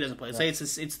 Let's say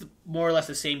it's more or less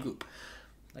the same group.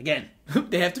 Again,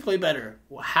 they have to play better.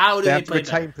 How do they play better? They have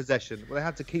to retain possession. Well, they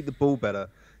have to keep the ball better.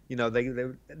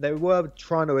 They were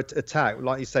trying to attack,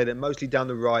 like you say, they're mostly down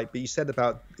the right. But you said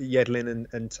about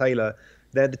Yedlin and Taylor,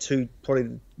 they're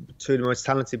probably two of the most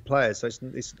talented players. So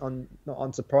it's not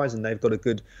unsurprising they've got a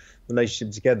good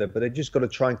relationship together. But they've just got to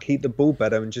try and keep the ball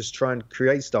better and just try and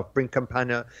create stuff. Bring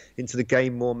Campagna into the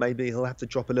game more. Maybe he'll have to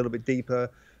drop a little bit deeper.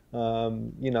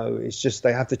 It's just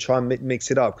they have to try and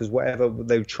mix it up because whatever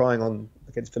they were trying on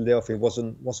against Philadelphia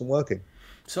wasn't working.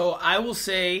 So I will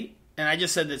say, and I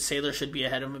just said that Sailor should be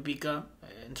ahead of Mabika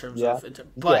in terms of,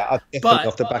 but off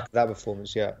the back of that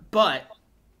performance, yeah. But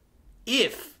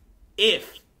if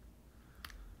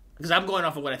because I'm going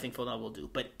off of what I think Phil Neville will do,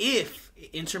 but if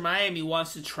Inter Miami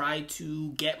wants to try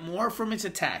to get more from its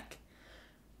attack,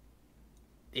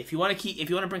 if you want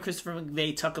to bring Christopher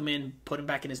McVey, tuck him in, put him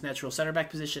back in his natural center back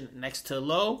position next to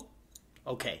Lowe,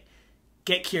 okay,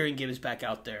 get Kieran Gibbs back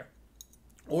out there,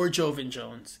 or Jovan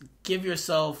Jones. Give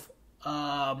yourself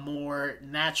a more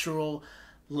natural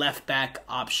left back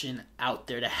option out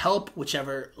there to help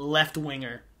whichever left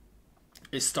winger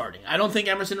is starting. I don't think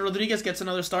Emerson Rodriguez gets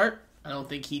another start. I don't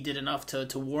think he did enough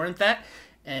to warrant that.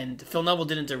 And Phil Neville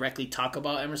didn't directly talk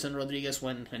about Emerson Rodriguez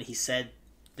when he said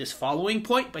this following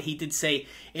point, but he did say,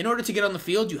 in order to get on the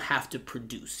field, you have to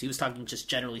produce. He was talking just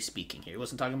generally speaking here. He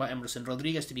wasn't talking about Emerson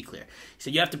Rodriguez, to be clear. He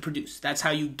said you have to produce. That's how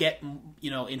you get,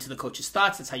 into the coach's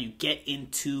thoughts. That's how you get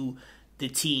into the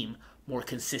team more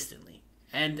consistently.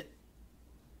 And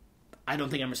I don't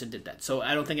think Emerson did that. So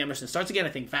I don't think Emerson starts again. I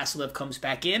think Vasilev comes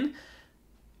back in.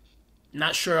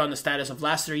 Not sure on the status of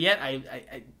Lassiter yet.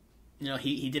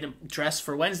 He didn't dress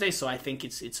for Wednesday, so I think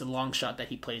it's a long shot that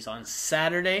he plays on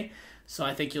Saturday. So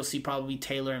I think you'll see probably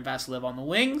Taylor and Vasilev on the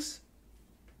wings.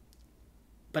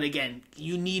 But again,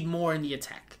 you need more in the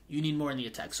attack.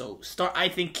 So I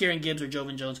think Kieran Gibbs or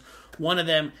Jovan Jones, one of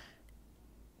them,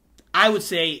 I would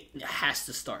say has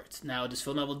to start. Now, does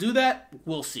Phil Neville do that?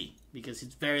 We'll see. Because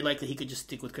it's very likely he could just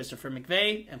stick with Christopher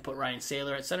McVey and put Ryan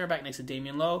Sailor at center back next to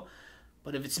Damian Lowe.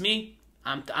 But if it's me,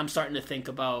 I'm starting to think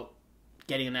about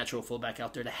getting a natural fullback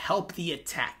out there to help the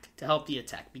attack.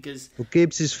 Because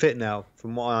Gibbs is fit now,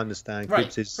 from what I understand.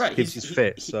 Right, Gibbs is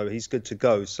fit, so he's good to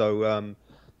go. So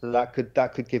that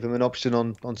could give him an option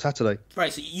on Saturday.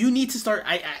 Right. So you need to start.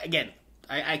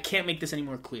 I can't make this any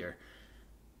more clear.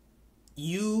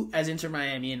 You, as Inter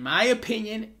Miami, in my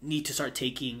opinion, need to start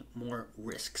taking more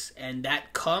risks. And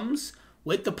that comes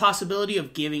with the possibility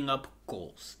of giving up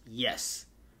goals. Yes.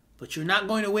 But you're not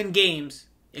going to win games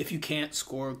if you can't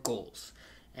score goals.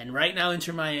 And right now,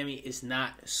 Inter Miami is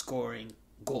not scoring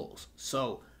goals.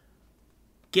 So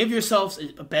give yourselves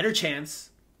a better chance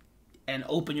and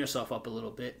open yourself up a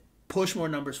little bit. Push more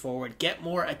numbers forward. Get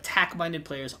more attack-minded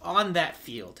players on that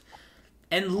field.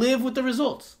 And live with the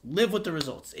results.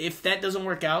 If that doesn't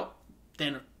work out,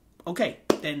 then okay.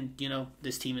 Then,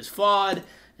 this team is flawed.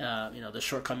 The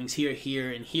shortcomings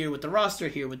here, and here with the roster,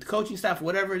 here with the coaching staff,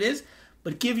 whatever it is.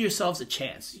 But give yourselves a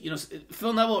chance.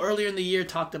 Phil Neville earlier in the year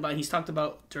talked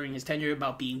about during his tenure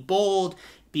about being bold,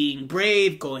 being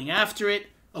brave, going after it.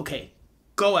 Okay,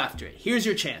 go after it. Here's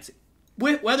your chance.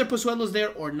 Whether Pozuelo's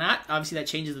there or not, obviously that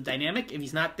changes the dynamic. If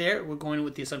he's not there, we're going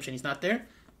with the assumption he's not there.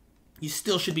 You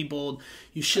still should be bold.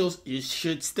 You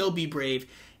should still be brave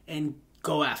and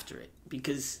go after it.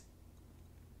 Because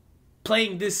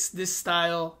playing this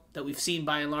style that we've seen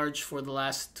by and large for the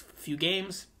last few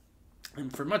games,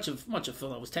 and for much of Phil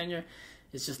Neville's tenure,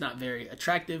 it's just not very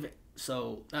attractive.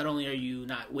 So not only are you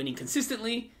not winning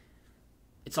consistently,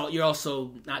 you're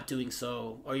also not doing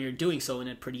so, or you're doing so in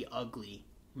a pretty ugly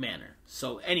manner.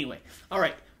 So anyway, all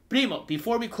right, Primo,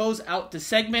 before we close out the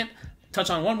segment, touch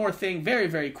on one more thing very,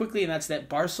 very quickly, and that's that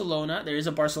there is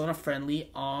a Barcelona friendly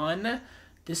on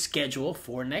the schedule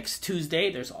for next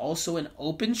Tuesday. There's also an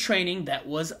open training that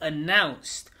was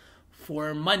announced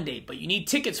for Monday, but you need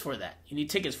tickets for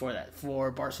that. For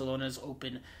Barcelona's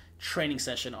open training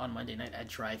session on Monday night at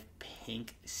Drive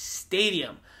Pink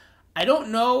Stadium. I don't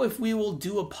know if we will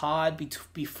do a pod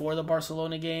before the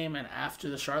Barcelona game and after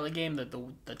the Charlotte game.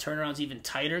 The turnaround's even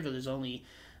tighter because there's only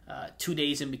 2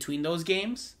 days in between those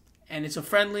games. And it's a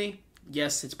friendly.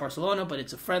 Yes, it's Barcelona, but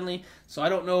it's a friendly. So I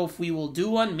don't know if we will do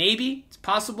one. Maybe. It's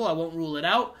possible. I won't rule it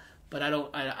out. But I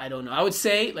don't know. I would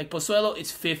say, like Pozuelo,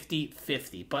 it's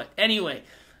 50-50. But anyway,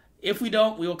 if we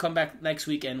don't, we will come back next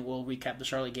week and we'll recap the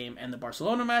Charlotte game and the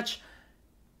Barcelona match.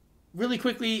 Really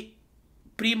quickly,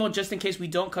 Primo, just in case we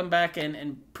don't come back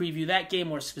and preview that game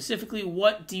more specifically,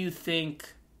 what do you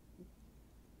think?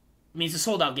 I mean, it's a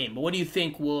sold-out game, but what do you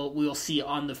think we'll see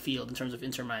on the field in terms of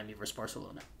Inter Miami versus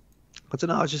Barcelona? I don't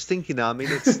know. I was just thinking now.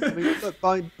 Look,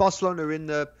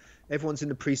 Barcelona everyone's in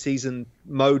the preseason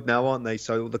mode now, aren't they?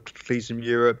 So all the leagues in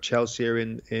Europe, Chelsea are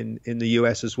in the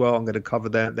US as well. I'm going to cover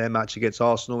their match against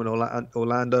Arsenal in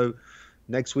Orlando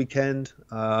next weekend.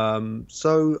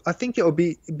 So I think it'll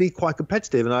be quite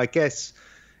competitive, and I guess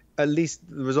at least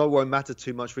the result won't matter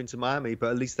too much for Inter Miami,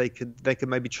 but at least they could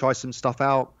maybe try some stuff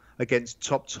out against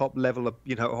top level of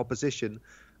opposition.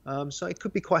 So it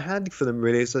could be quite handy for them,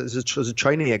 really, as a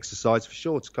training exercise for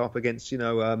sure, to come up against,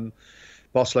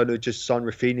 Barcelona just signed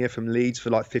Rafinha from Leeds for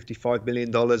like $55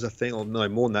 million, I think, or no,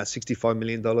 more than that, $65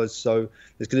 million. So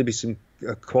there's going to be some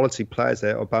quality players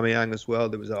there. Aubameyang as well.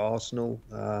 There was at Arsenal,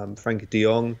 Frankie de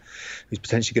Jong, who's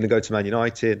potentially going to go to Man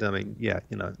United. I mean,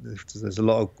 there's a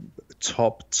lot of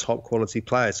top quality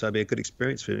players. So it'll be a good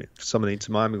experience for some of the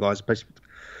Inter Miami guys, especially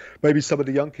maybe some of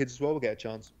the young kids as well will get a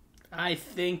chance. I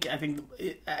think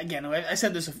again, I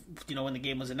said this, when the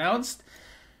game was announced.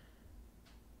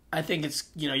 I think it's,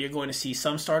 you're going to see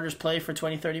some starters play for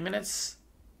 20, 30 minutes,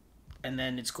 and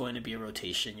then it's going to be a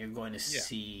rotation. You're going to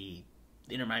see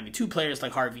Inter Miami 2 players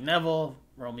like Harvey Neville,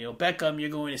 Romeo Beckham. You're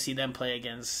going to see them play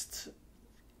against,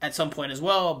 at some point as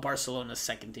well, Barcelona's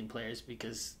second team players,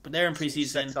 but they're in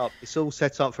preseason. It's all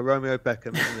set up for Romeo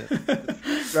Beckham, isn't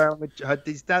it? Real Madrid,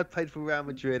 his dad played for Real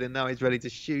Madrid, and now he's ready to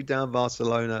shoot down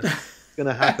Barcelona. It's going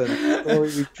to happen. The story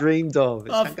we dreamed of.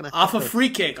 Off a free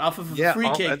kick.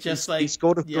 Just like he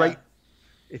scored a great.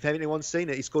 If anyone's seen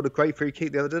it, he scored a great free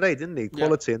kick the other day, didn't he?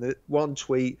 Quality. And the one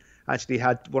tweet actually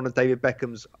had one of David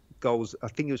Beckham's goals. I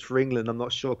think it was for England. I'm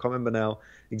not sure. I can't remember now.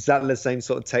 Exactly the same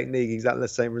sort of technique, exactly the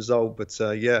same result. But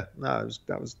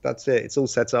that's it. It's all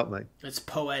set up, mate. It's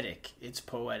poetic.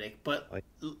 But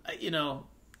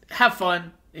have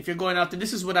fun. If you're going out there,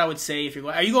 this is what I would say. If you're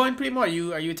going, are you going, Primo? Are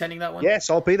you attending that one? Yes,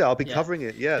 I'll be there. I'll be covering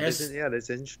it. Yeah,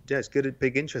 it's good,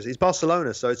 big interest. It's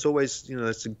Barcelona, so it's always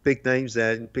it's big names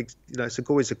there, and big. It's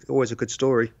always a good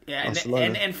story. Yeah,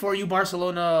 and for you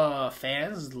Barcelona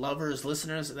fans, lovers,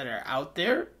 listeners that are out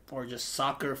there, or just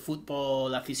soccer,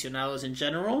 football aficionados in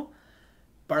general,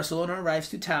 Barcelona arrives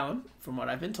to town, from what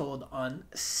I've been told, on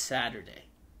Saturday.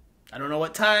 I don't know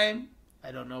what time.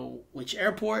 I don't know which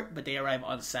airport, but they arrive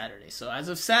on Saturday. So as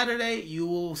of Saturday, you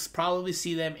will probably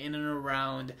see them in and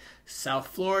around South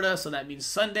Florida. So that means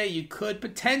Sunday you could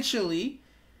potentially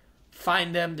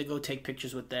find them to go take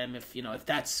pictures with them if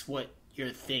that's what your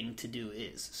thing to do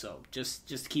is. So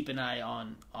just keep an eye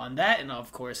on that, and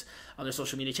of course on their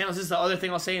social media channels. This is the other thing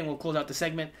I'll say, and we'll close out the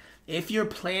segment. If you're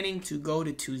planning to go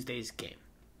to Tuesday's game,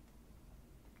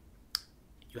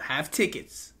 you have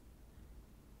tickets.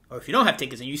 Or if you don't have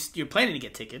tickets and you're planning to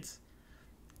get tickets,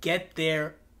 get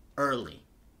there early.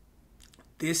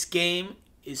 This game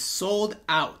is sold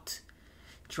out.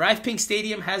 Drive Pink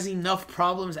Stadium has enough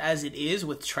problems as it is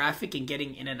with traffic and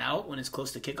getting in and out when it's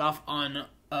close to kickoff on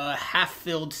a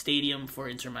half-filled stadium for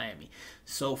Inter Miami.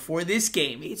 So for this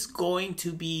game, it's going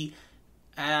to be,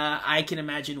 I can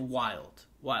imagine, wild.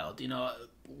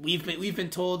 We've been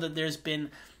told that there's been,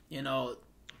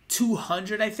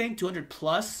 200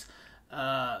 plus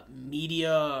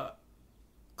media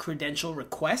credential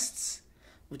requests,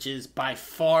 which is by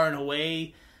far and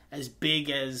away as big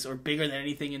as or bigger than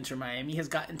anything Inter Miami has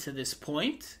gotten to this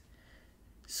point.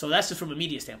 So that's just from a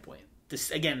media standpoint.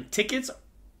 This again, tickets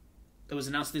that was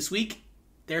announced this week,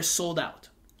 they're sold out.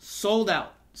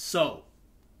 So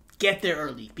get there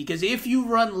early, because if you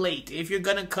run late, if you're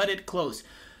gonna cut it close,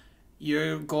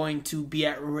 you're going to be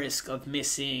at risk of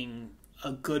missing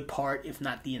a good part, if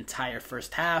not the entire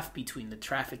first half, between the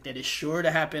traffic that is sure to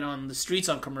happen on the streets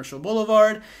on Commercial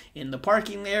Boulevard, in the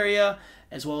parking area,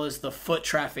 as well as the foot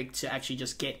traffic to actually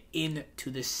just get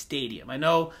into the stadium. I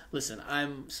know, listen,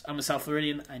 I'm a South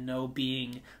Floridian. I know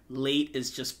being late is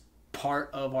just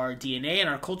part of our DNA and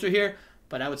our culture here,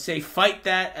 but I would say fight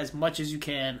that as much as you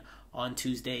can on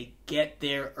Tuesday. Get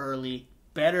there early.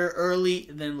 Better early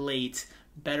than late.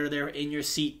 Better there in your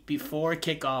seat before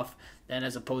kickoff than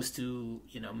as opposed to,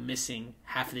 missing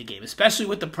half of the game, especially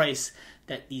with the price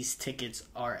that these tickets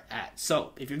are at.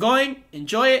 So if you're going,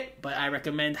 enjoy it, but I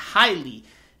recommend highly,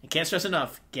 and can't stress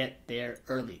enough, get there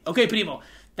early. Okay, Primo,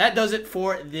 that does it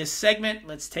for this segment.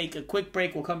 Let's take a quick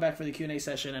break. We'll come back for the Q&A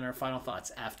session and our final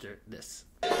thoughts after this.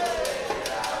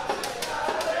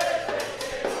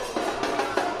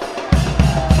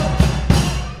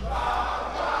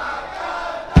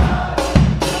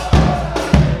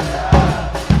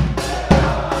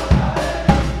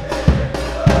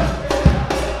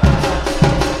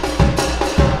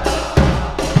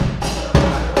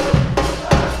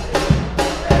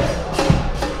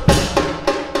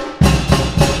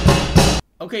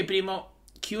 Okay, Primo,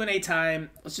 Q&A time.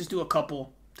 Let's just do a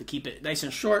couple to keep it nice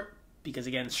and short, because,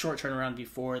 again, short turnaround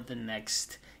before the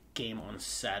next game on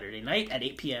Saturday night at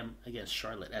 8 p.m. against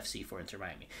Charlotte FC for Inter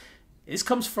Miami. This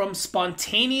comes from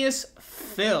Spontaneous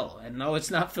Phil. And no,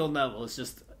 it's not Phil Neville. It's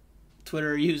just a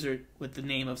Twitter user with the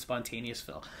name of Spontaneous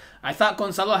Phil. I thought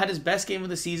Gonzalo had his best game of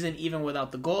the season, even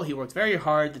without the goal. He worked very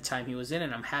hard the time he was in,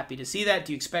 and I'm happy to see that.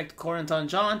 Do you expect Corentin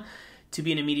John to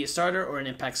be an immediate starter or an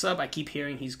impact sub? I keep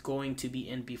hearing he's going to be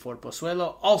in before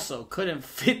Pozuelo. Also, couldn't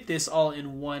fit this all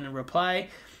in one reply.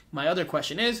 My other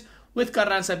question is, with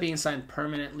Carranza being signed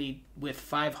permanently with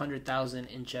 $500,000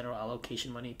 in general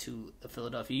allocation money to the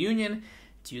Philadelphia Union,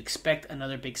 do you expect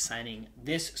another big signing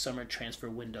this summer transfer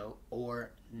window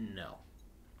or no?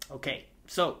 Okay,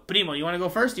 so Primo, you want to go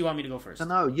first? Or do you want me to go first? I don't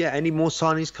know. Yeah, any more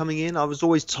signings coming in? I was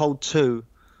always told two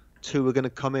were going to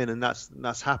come in, and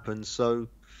that's happened. So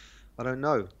I don't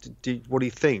know. What do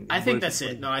you think? I think that's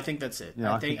it. No, I think that's it.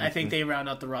 Yeah, I think they round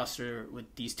out the roster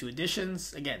with these two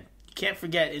additions. Again, you can't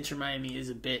forget Inter Miami is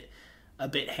a bit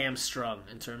hamstrung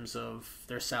in terms of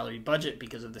their salary budget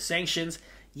because of the sanctions.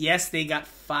 Yes, they got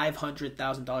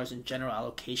 $500,000 in general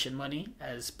allocation money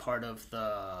as part of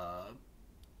the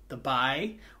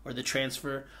buy or the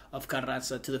transfer of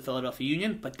Carranza to the Philadelphia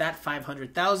Union, but that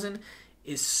 $500,000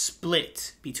 is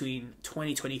split between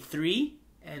 2023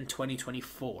 and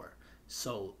 2024.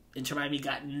 So Inter Miami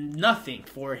got nothing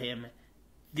for him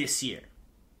this year.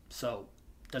 So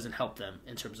it doesn't help them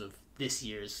in terms of this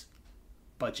year's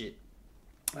budget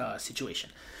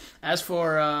situation. As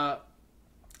for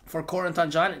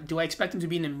Corentin John, do I expect him to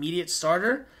be an immediate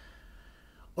starter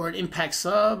or an impact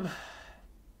sub?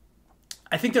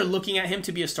 I think they're looking at him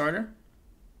to be a starter.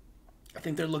 I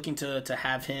think they're looking to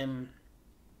have him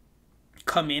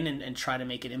come in and try to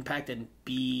make an impact and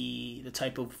be the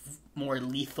type of more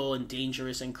lethal and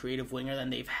dangerous and creative winger than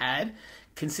they've had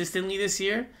consistently this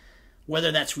year.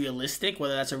 Whether that's realistic,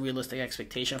 whether that's a realistic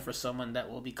expectation for someone that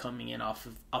will be coming in off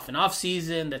an off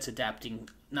season, that's adapting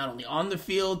not only on the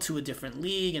field to a different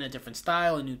league and a different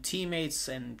style and new teammates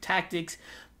and tactics,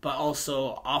 but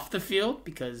also off the field,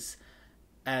 because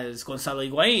as Gonzalo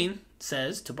Higuain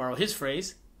says, to borrow his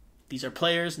phrase, these are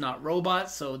players, not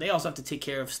robots, so they also have to take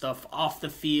care of stuff off the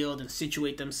field and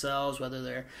situate themselves, whether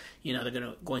they're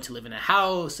going to live in a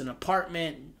house, an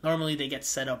apartment. Normally they get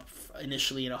set up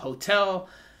initially in a hotel,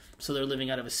 so they're living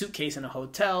out of a suitcase in a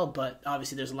hotel, but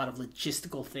obviously there's a lot of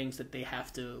logistical things that they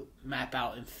have to map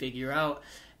out and figure out,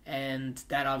 and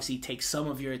that obviously takes some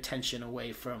of your attention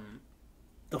away from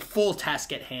the full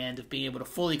task at hand of being able to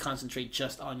fully concentrate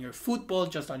just on your football,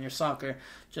 just on your soccer,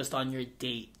 just on your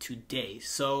day-to-day.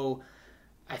 So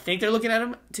I think they're looking at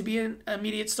him to be an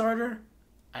immediate starter.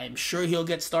 I'm sure he'll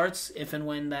get starts if and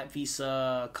when that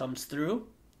visa comes through.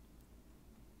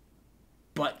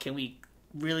 But can we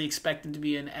really expect him to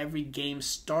be an every game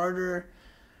starter?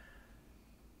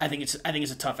 I think it's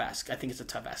a tough ask.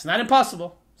 It's not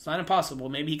impossible. It's not impossible.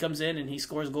 Maybe he comes in and he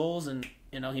scores goals and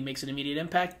he makes an immediate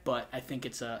impact, but I think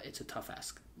it's a tough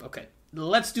ask. Okay,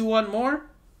 let's do one more,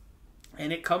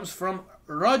 and it comes from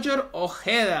Roger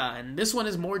Ojeda, and this one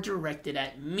is more directed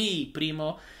at me,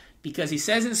 Primo, because he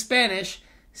says in Spanish,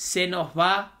 "Se nos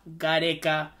va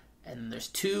Gareca," and there's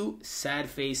two sad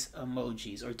face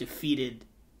emojis or defeated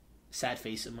sad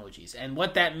face emojis, and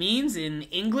what that means in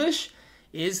English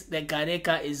is that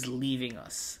Gareca is leaving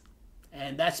us,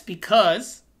 and that's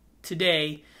because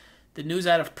today the news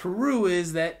out of Peru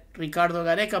is that Ricardo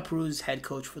Gareca, Peru's head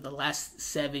coach for the last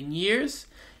 7 years,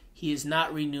 he is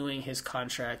not renewing his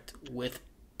contract with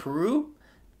Peru.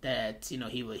 That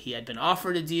he had been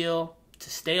offered a deal to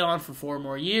stay on for 4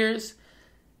 more years,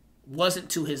 wasn't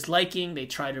to his liking. They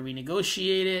tried to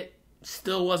renegotiate it,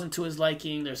 still wasn't to his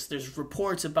liking. There's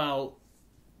reports about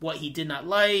what he did not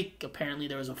like. Apparently,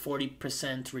 there was a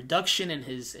 40% reduction in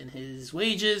his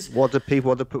wages. What do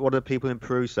people in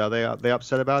Peru say? Are they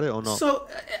upset about it or not? So,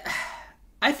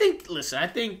 I think,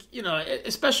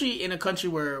 especially in a country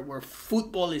where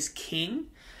football is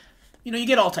king, you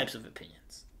get all types of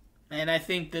opinions, and I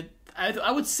think that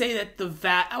I would say that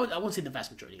I won't say the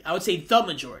vast majority. I would say the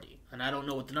majority, and I don't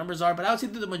know what the numbers are, but I would say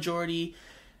that the majority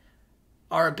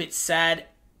are a bit sad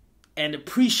and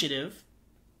appreciative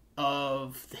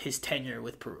of his tenure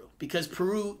with Peru, because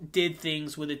Peru did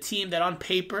things with a team that on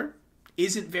paper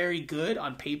isn't very good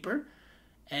on paper,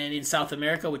 and in South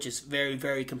America, which is very,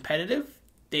 very competitive,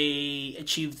 they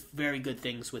achieved very good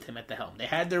things with him at the helm. They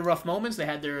had their rough moments, they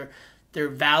had their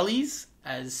valleys,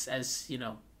 as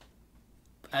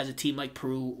a team like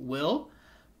Peru will,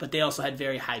 but they also had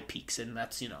very high peaks, and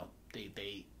that's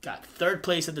they got 3rd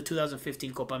place at the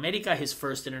 2015 Copa America, his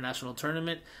first international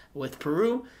tournament with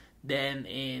Peru. Then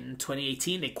in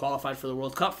 2018, they qualified for the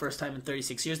World Cup. First time in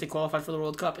 36 years they qualified for the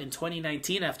World Cup. In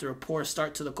 2019, after a poor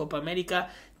start to the Copa America,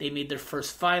 they made their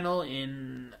first final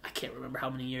in, I can't remember how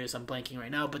many years, I'm blanking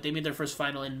right now, but they made their first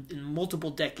final in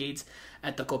multiple decades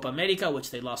at the Copa America,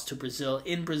 which they lost to Brazil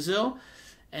in Brazil.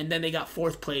 And then they got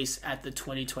 4th place at the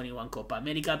 2021 Copa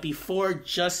America before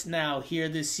just now, here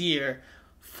this year,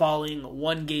 falling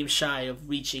one game shy of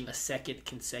reaching a second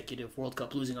consecutive World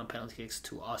Cup, losing on penalty kicks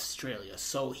to Australia.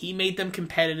 So he made them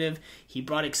competitive. He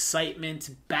brought excitement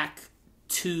back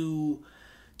to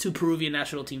Peruvian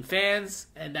national team fans,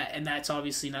 and that's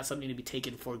obviously not something to be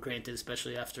taken for granted,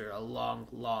 especially after a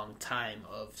long time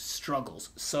of struggles.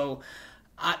 So,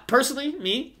 personally,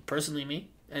 me,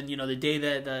 and the day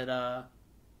that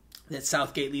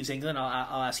Southgate leaves England,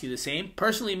 I'll ask you the same.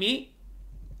 Personally, me,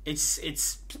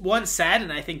 it's one, sad,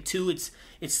 and I think two,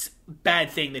 it's a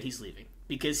bad thing that he's leaving,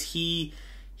 because he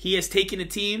has taken a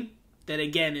team that,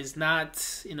 again, is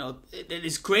not, it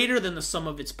is greater than the sum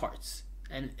of its parts,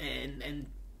 and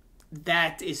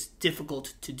that is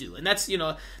difficult to do. And that's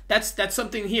that's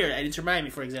something here at Inter Miami,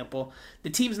 for example. The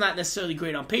team's not necessarily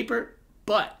great on paper,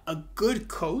 but a good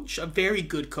coach, a very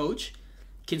good coach,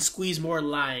 can squeeze more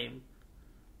lime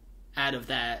out of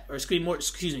that, or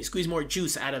squeeze more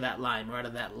juice out of that lime or out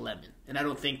of that lemon. And I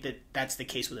don't think that that's the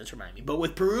case with Inter Miami. But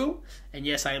with Peru, and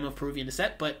yes, I am of Peruvian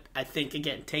descent, but I think,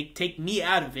 again, take me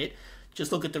out of it.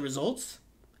 Just look at the results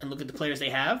and look at the players they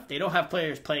have. They don't have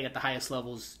players playing at the highest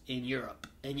levels in Europe,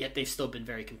 and yet they've still been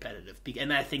very competitive.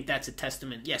 And I think that's a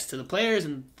testament, yes, to the players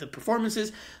and the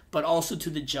performances, but also to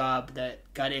the job that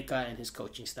Gareca and his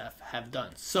coaching staff have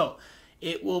done. So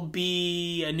it will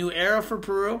be a new era for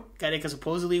Peru. Gareca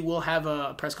supposedly will have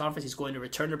a press conference. He's going to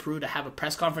return to Peru to have a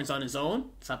press conference on his own.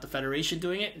 It's not the Federation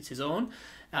doing it. It's his own,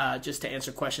 just to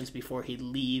answer questions before he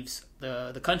leaves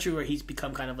the country, where he's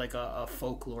become kind of like a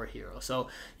folklore hero. So,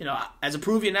 as a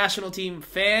Peruvian national team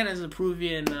fan, as a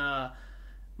Peruvian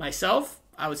myself,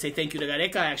 I would say thank you to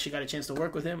Gareca. I actually got a chance to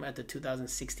work with him at the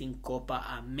 2016 Copa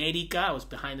America. I was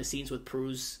behind the scenes with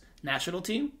Peru's national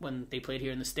team when they played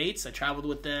here in the States. I traveled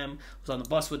with them, was on the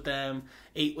bus with them,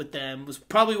 ate with them. It was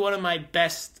probably one of my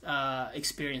best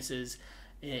experiences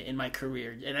in my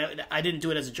career. And I didn't do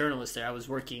it as a journalist there. I was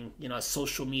working, as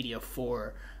social media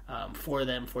for them,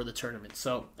 for the tournament.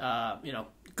 So,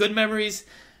 good memories,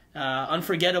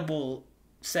 unforgettable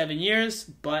 7 years,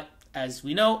 but as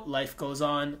we know, life goes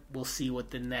on. We'll see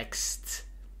what the next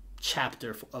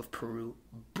chapter of Peru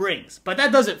brings. But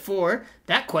that does it for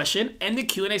that question and the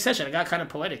Q&A session. I got kind of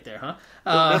poetic there,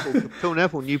 huh? Phil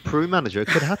Neville, new Peru manager. It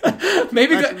could happen.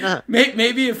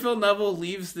 maybe if Phil Neville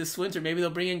leaves this winter, maybe they'll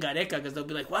bring in Gareca, because they'll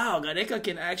be like, wow, Gareca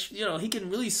can actually, he can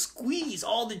really squeeze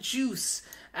all the juice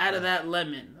out of that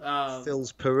lemon.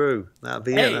 Phil's Peru. That'll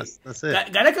be it. That's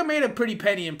it. Gareca made a pretty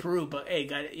penny in Peru, but hey,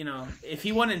 if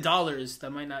he won in dollars,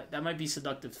 that might be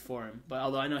seductive for him. But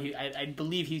although I know I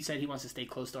believe he said he wants to stay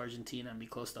close to Argentina and be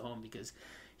close to home, because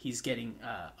he's getting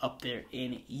up there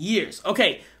in years.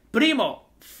 Okay, Primo,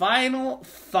 final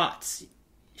thoughts.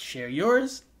 Share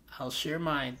yours, I'll share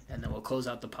mine, and then we'll close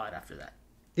out the pod after that.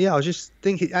 Yeah, I was just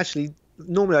thinking, actually,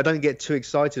 normally I don't get too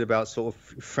excited about sort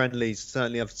of friendlies.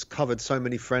 Certainly I've covered so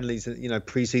many friendlies,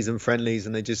 pre-season friendlies,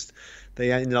 and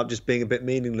they ended up just being a bit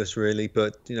meaningless, really.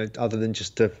 But other than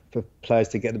just for players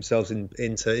to get themselves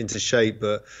into shape.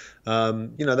 But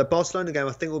the Barcelona game,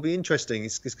 I think, will be interesting.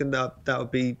 It's gonna, that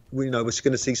would be, we're going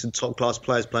to see some top class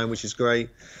players playing, which is great.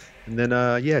 And then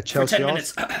Chelsea. For 10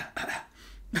 minutes.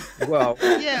 Well,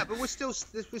 yeah, but we're still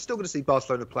going to see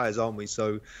Barcelona players, aren't we?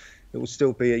 So it will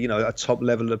still be a top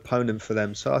level opponent for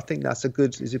them. So I think that's a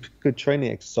good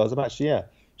training exercise.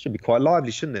 Should be quite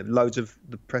lively, shouldn't it? Loads of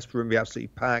the press room be absolutely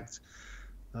packed.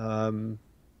 Some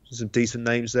decent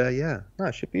names there. Yeah, no,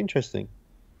 it should be interesting.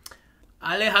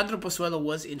 Alejandro Pozuelo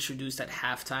was introduced at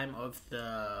halftime of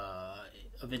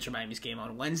Inter Miami's game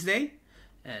on Wednesday,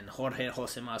 and Jorge and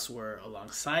Jose Mas were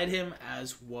alongside him,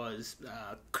 as was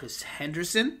Chris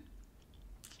Henderson.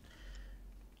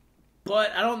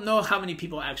 But I don't know how many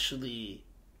people actually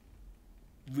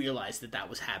realized that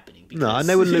was happening. No, and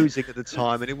they were losing at the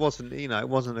time, and it wasn't, it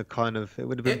wasn't a kind of. It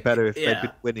would have been better if they'd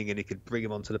been winning and he could bring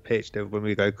him onto the pitch when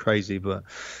we go crazy. But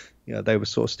they were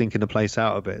sort of stinking the place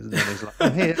out a bit. And then he's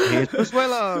like, here's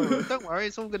Pozuelo. Don't worry,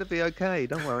 it's all going to be okay.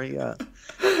 Don't worry.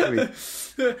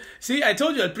 See, I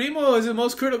told you, El Primo is the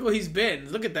most critical he's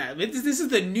been. Look at that. This is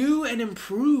the new and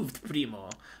improved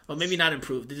Primo. Well, maybe not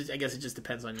improved. I guess it just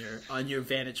depends on your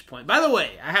vantage point. By the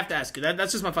way, I have to ask you,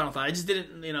 that's just my final thought. I just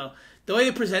didn't, the way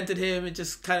they presented him, it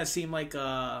just kind of seemed like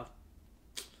a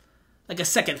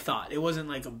second thought. It wasn't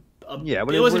like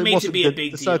it wasn't made to be a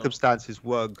big deal. The circumstances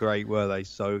weren't great, were they?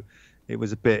 So it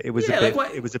was a bit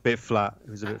flat. It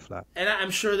was a bit flat. And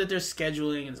I'm sure that there's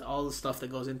scheduling and all the stuff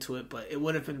that goes into it, but it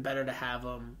would have been better to have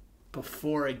him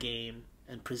before a game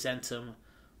and present him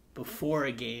before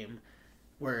a game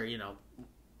where,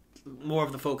 more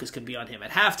of the focus can be on him.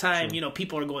 At halftime, sure.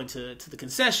 People are going to the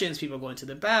concessions, people are going to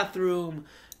the bathroom.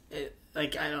 I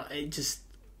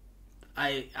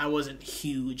I wasn't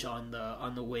huge on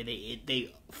the way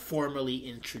they formally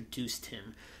introduced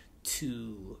him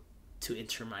to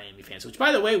Inter Miami fans. Which,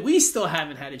 by the way, we still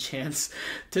haven't had a chance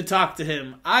to talk to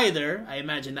him either. I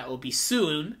imagine that will be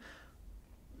soon.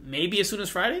 Maybe as soon as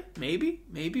Friday. Maybe.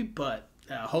 But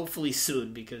hopefully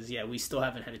soon, because we still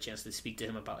haven't had a chance to speak to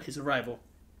him about his arrival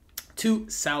to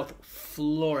South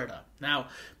Florida. Now,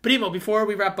 Primo, before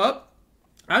we wrap up,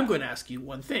 I'm going to ask you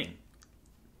one thing.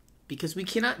 Because we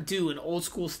cannot do an old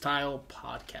school style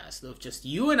podcast of just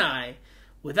you and I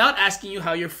without asking you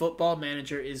how your football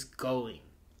manager is going.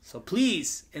 So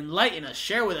please enlighten us,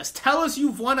 share with us. Tell us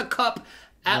you've won a cup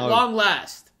at long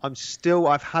last.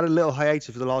 I've had a little hiatus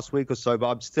for the last week or so, but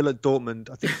I'm still at Dortmund.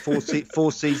 I think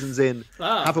four seasons in.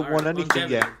 Haven't won anything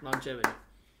yet. Longevity.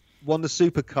 Won the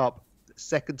Super Cup,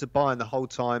 second to Bayern the whole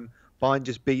time. Bayern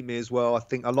just beat me as well. I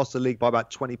think I lost the league by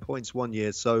about 20 points one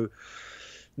year. So,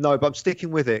 no, but I'm sticking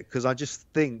with it because I just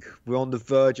think we're on the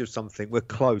verge of something. We're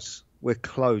close.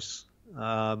 There's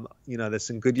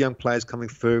some good young players coming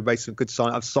through, made some good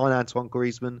sign. I've signed Antoine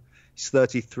Griezmann. He's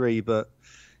 33, but,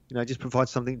 just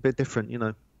provides something a bit different,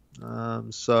 and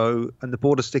the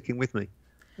board are sticking with me.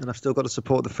 And I've still got to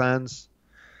support the fans.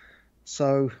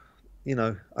 So,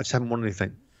 I just haven't won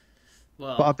anything.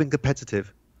 Well, but I've been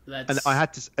competitive. And I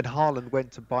had to. And Haaland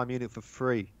went to Bayern Munich for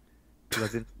free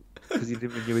because he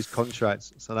didn't renew his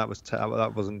contract. So that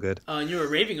that wasn't good. And you were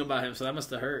raving about him, so that must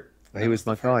have hurt. He was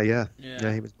my guy. Yeah,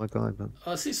 he was my guy.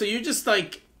 But... so you're just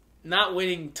like not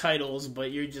winning titles,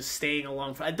 but you're just staying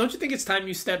along. Don't you think it's time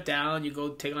you step down? You go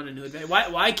take on a new adventure.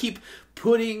 Why keep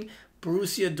putting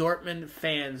Borussia Dortmund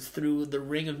fans through the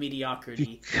ring of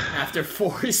mediocrity after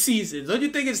 4 seasons? Don't you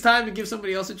think it's time to give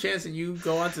somebody else a chance and you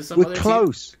go on to some other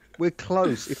team? We're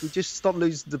close. If we just stop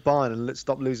losing to Bayern and let's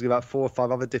stop losing about 4 or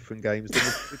 5 other different games, then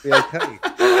we'd be okay.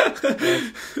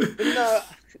 I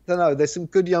don't know. There's some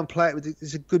good young players.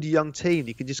 It's a good young team.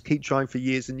 You can just keep trying for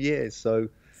years and years. So,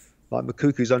 like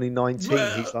Makuku's only 19.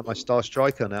 He's like my star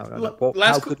striker now. How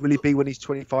good will he be when he's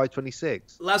 25,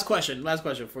 26? Last question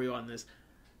for you on this.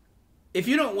 If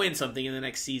you don't win something in the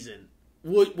next season,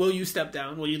 will you step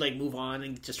down? Will you move on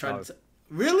and just try to...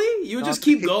 Really? You just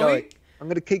keep going? I'm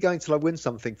going to keep going till I win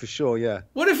something for sure, yeah.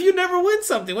 What if you never win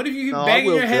something? What if you keep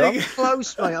banging your head again? I'm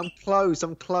close, mate. I'm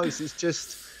close. It's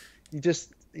just...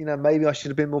 maybe I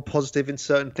should have been more positive in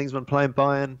certain things when playing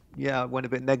Bayern. Yeah, I went a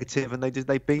bit negative and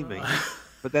they beat me.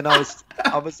 But then I was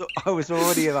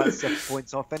already about 7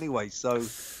 points off anyway, so...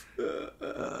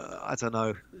 I don't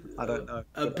know.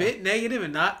 A bit negative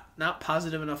and not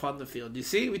positive enough on the field. You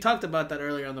see, we talked about that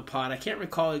earlier on the pod. I can't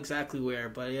recall exactly where,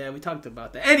 but yeah, we talked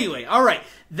about that. Anyway, all right,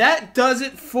 that does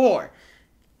it for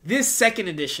this second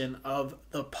edition of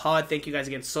the pod. Thank you guys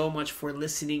again so much for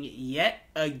listening yet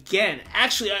again.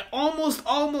 Actually, I almost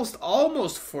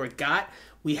forgot.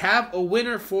 We have a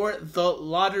winner for the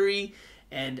lottery.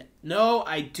 And no,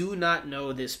 I do not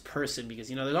know this person because,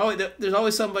 there's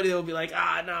always somebody that will be like,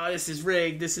 no, this is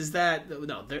rigged, this is that.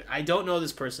 No, I don't know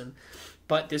this person,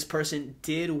 but this person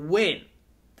did win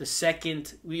the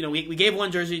second. We gave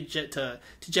one jersey to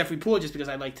Jeffrey Poole just because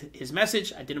I liked his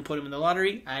message. I didn't put him in the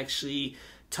lottery. I actually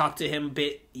talked to him a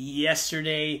bit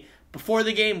yesterday before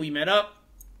the game. We met up.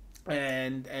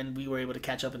 And we were able to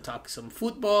catch up and talk some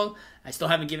football. I still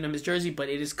haven't given him his jersey, but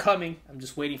it is coming. I'm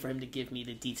just waiting for him to give me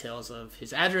the details of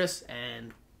his address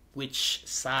and which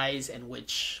size and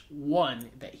which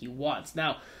one that he wants.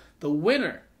 Now, the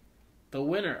winner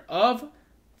of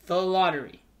the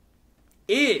lottery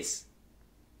is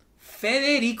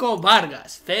Federico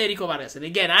Vargas. And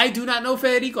again, I do not know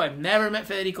Federico. I've never met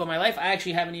Federico in my life. I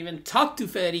actually haven't even talked to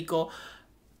Federico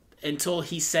until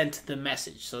he sent the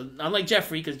message. So unlike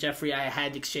Jeffrey, because Jeffrey I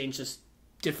had exchanged just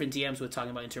different DMs with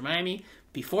talking about Inter Miami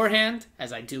beforehand,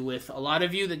 as I do with a lot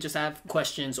of you that just have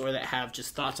questions or that have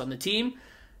just thoughts on the team.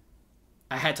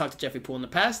 I had talked to Jeffrey Poole in the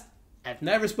past. I've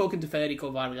never spoken to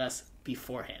Federico Vargas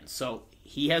beforehand. So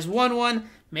he has won one.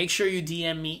 Make sure you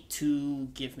DM me to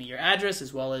give me your address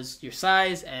as well as your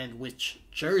size and which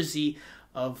jersey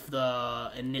of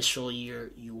the initial year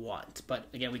you want. But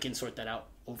again, we can sort that out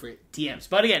over DMs.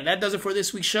 But again, that does it for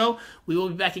this week's show. We will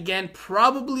be back again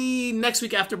probably next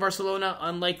week after Barcelona,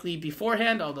 unlikely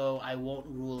beforehand, although I won't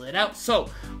rule it out. So,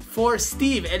 for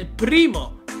Steve El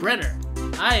Primo Brenner,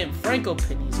 I am Franco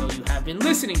Panizo. You have been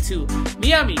listening to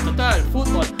Miami Total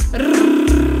Futbol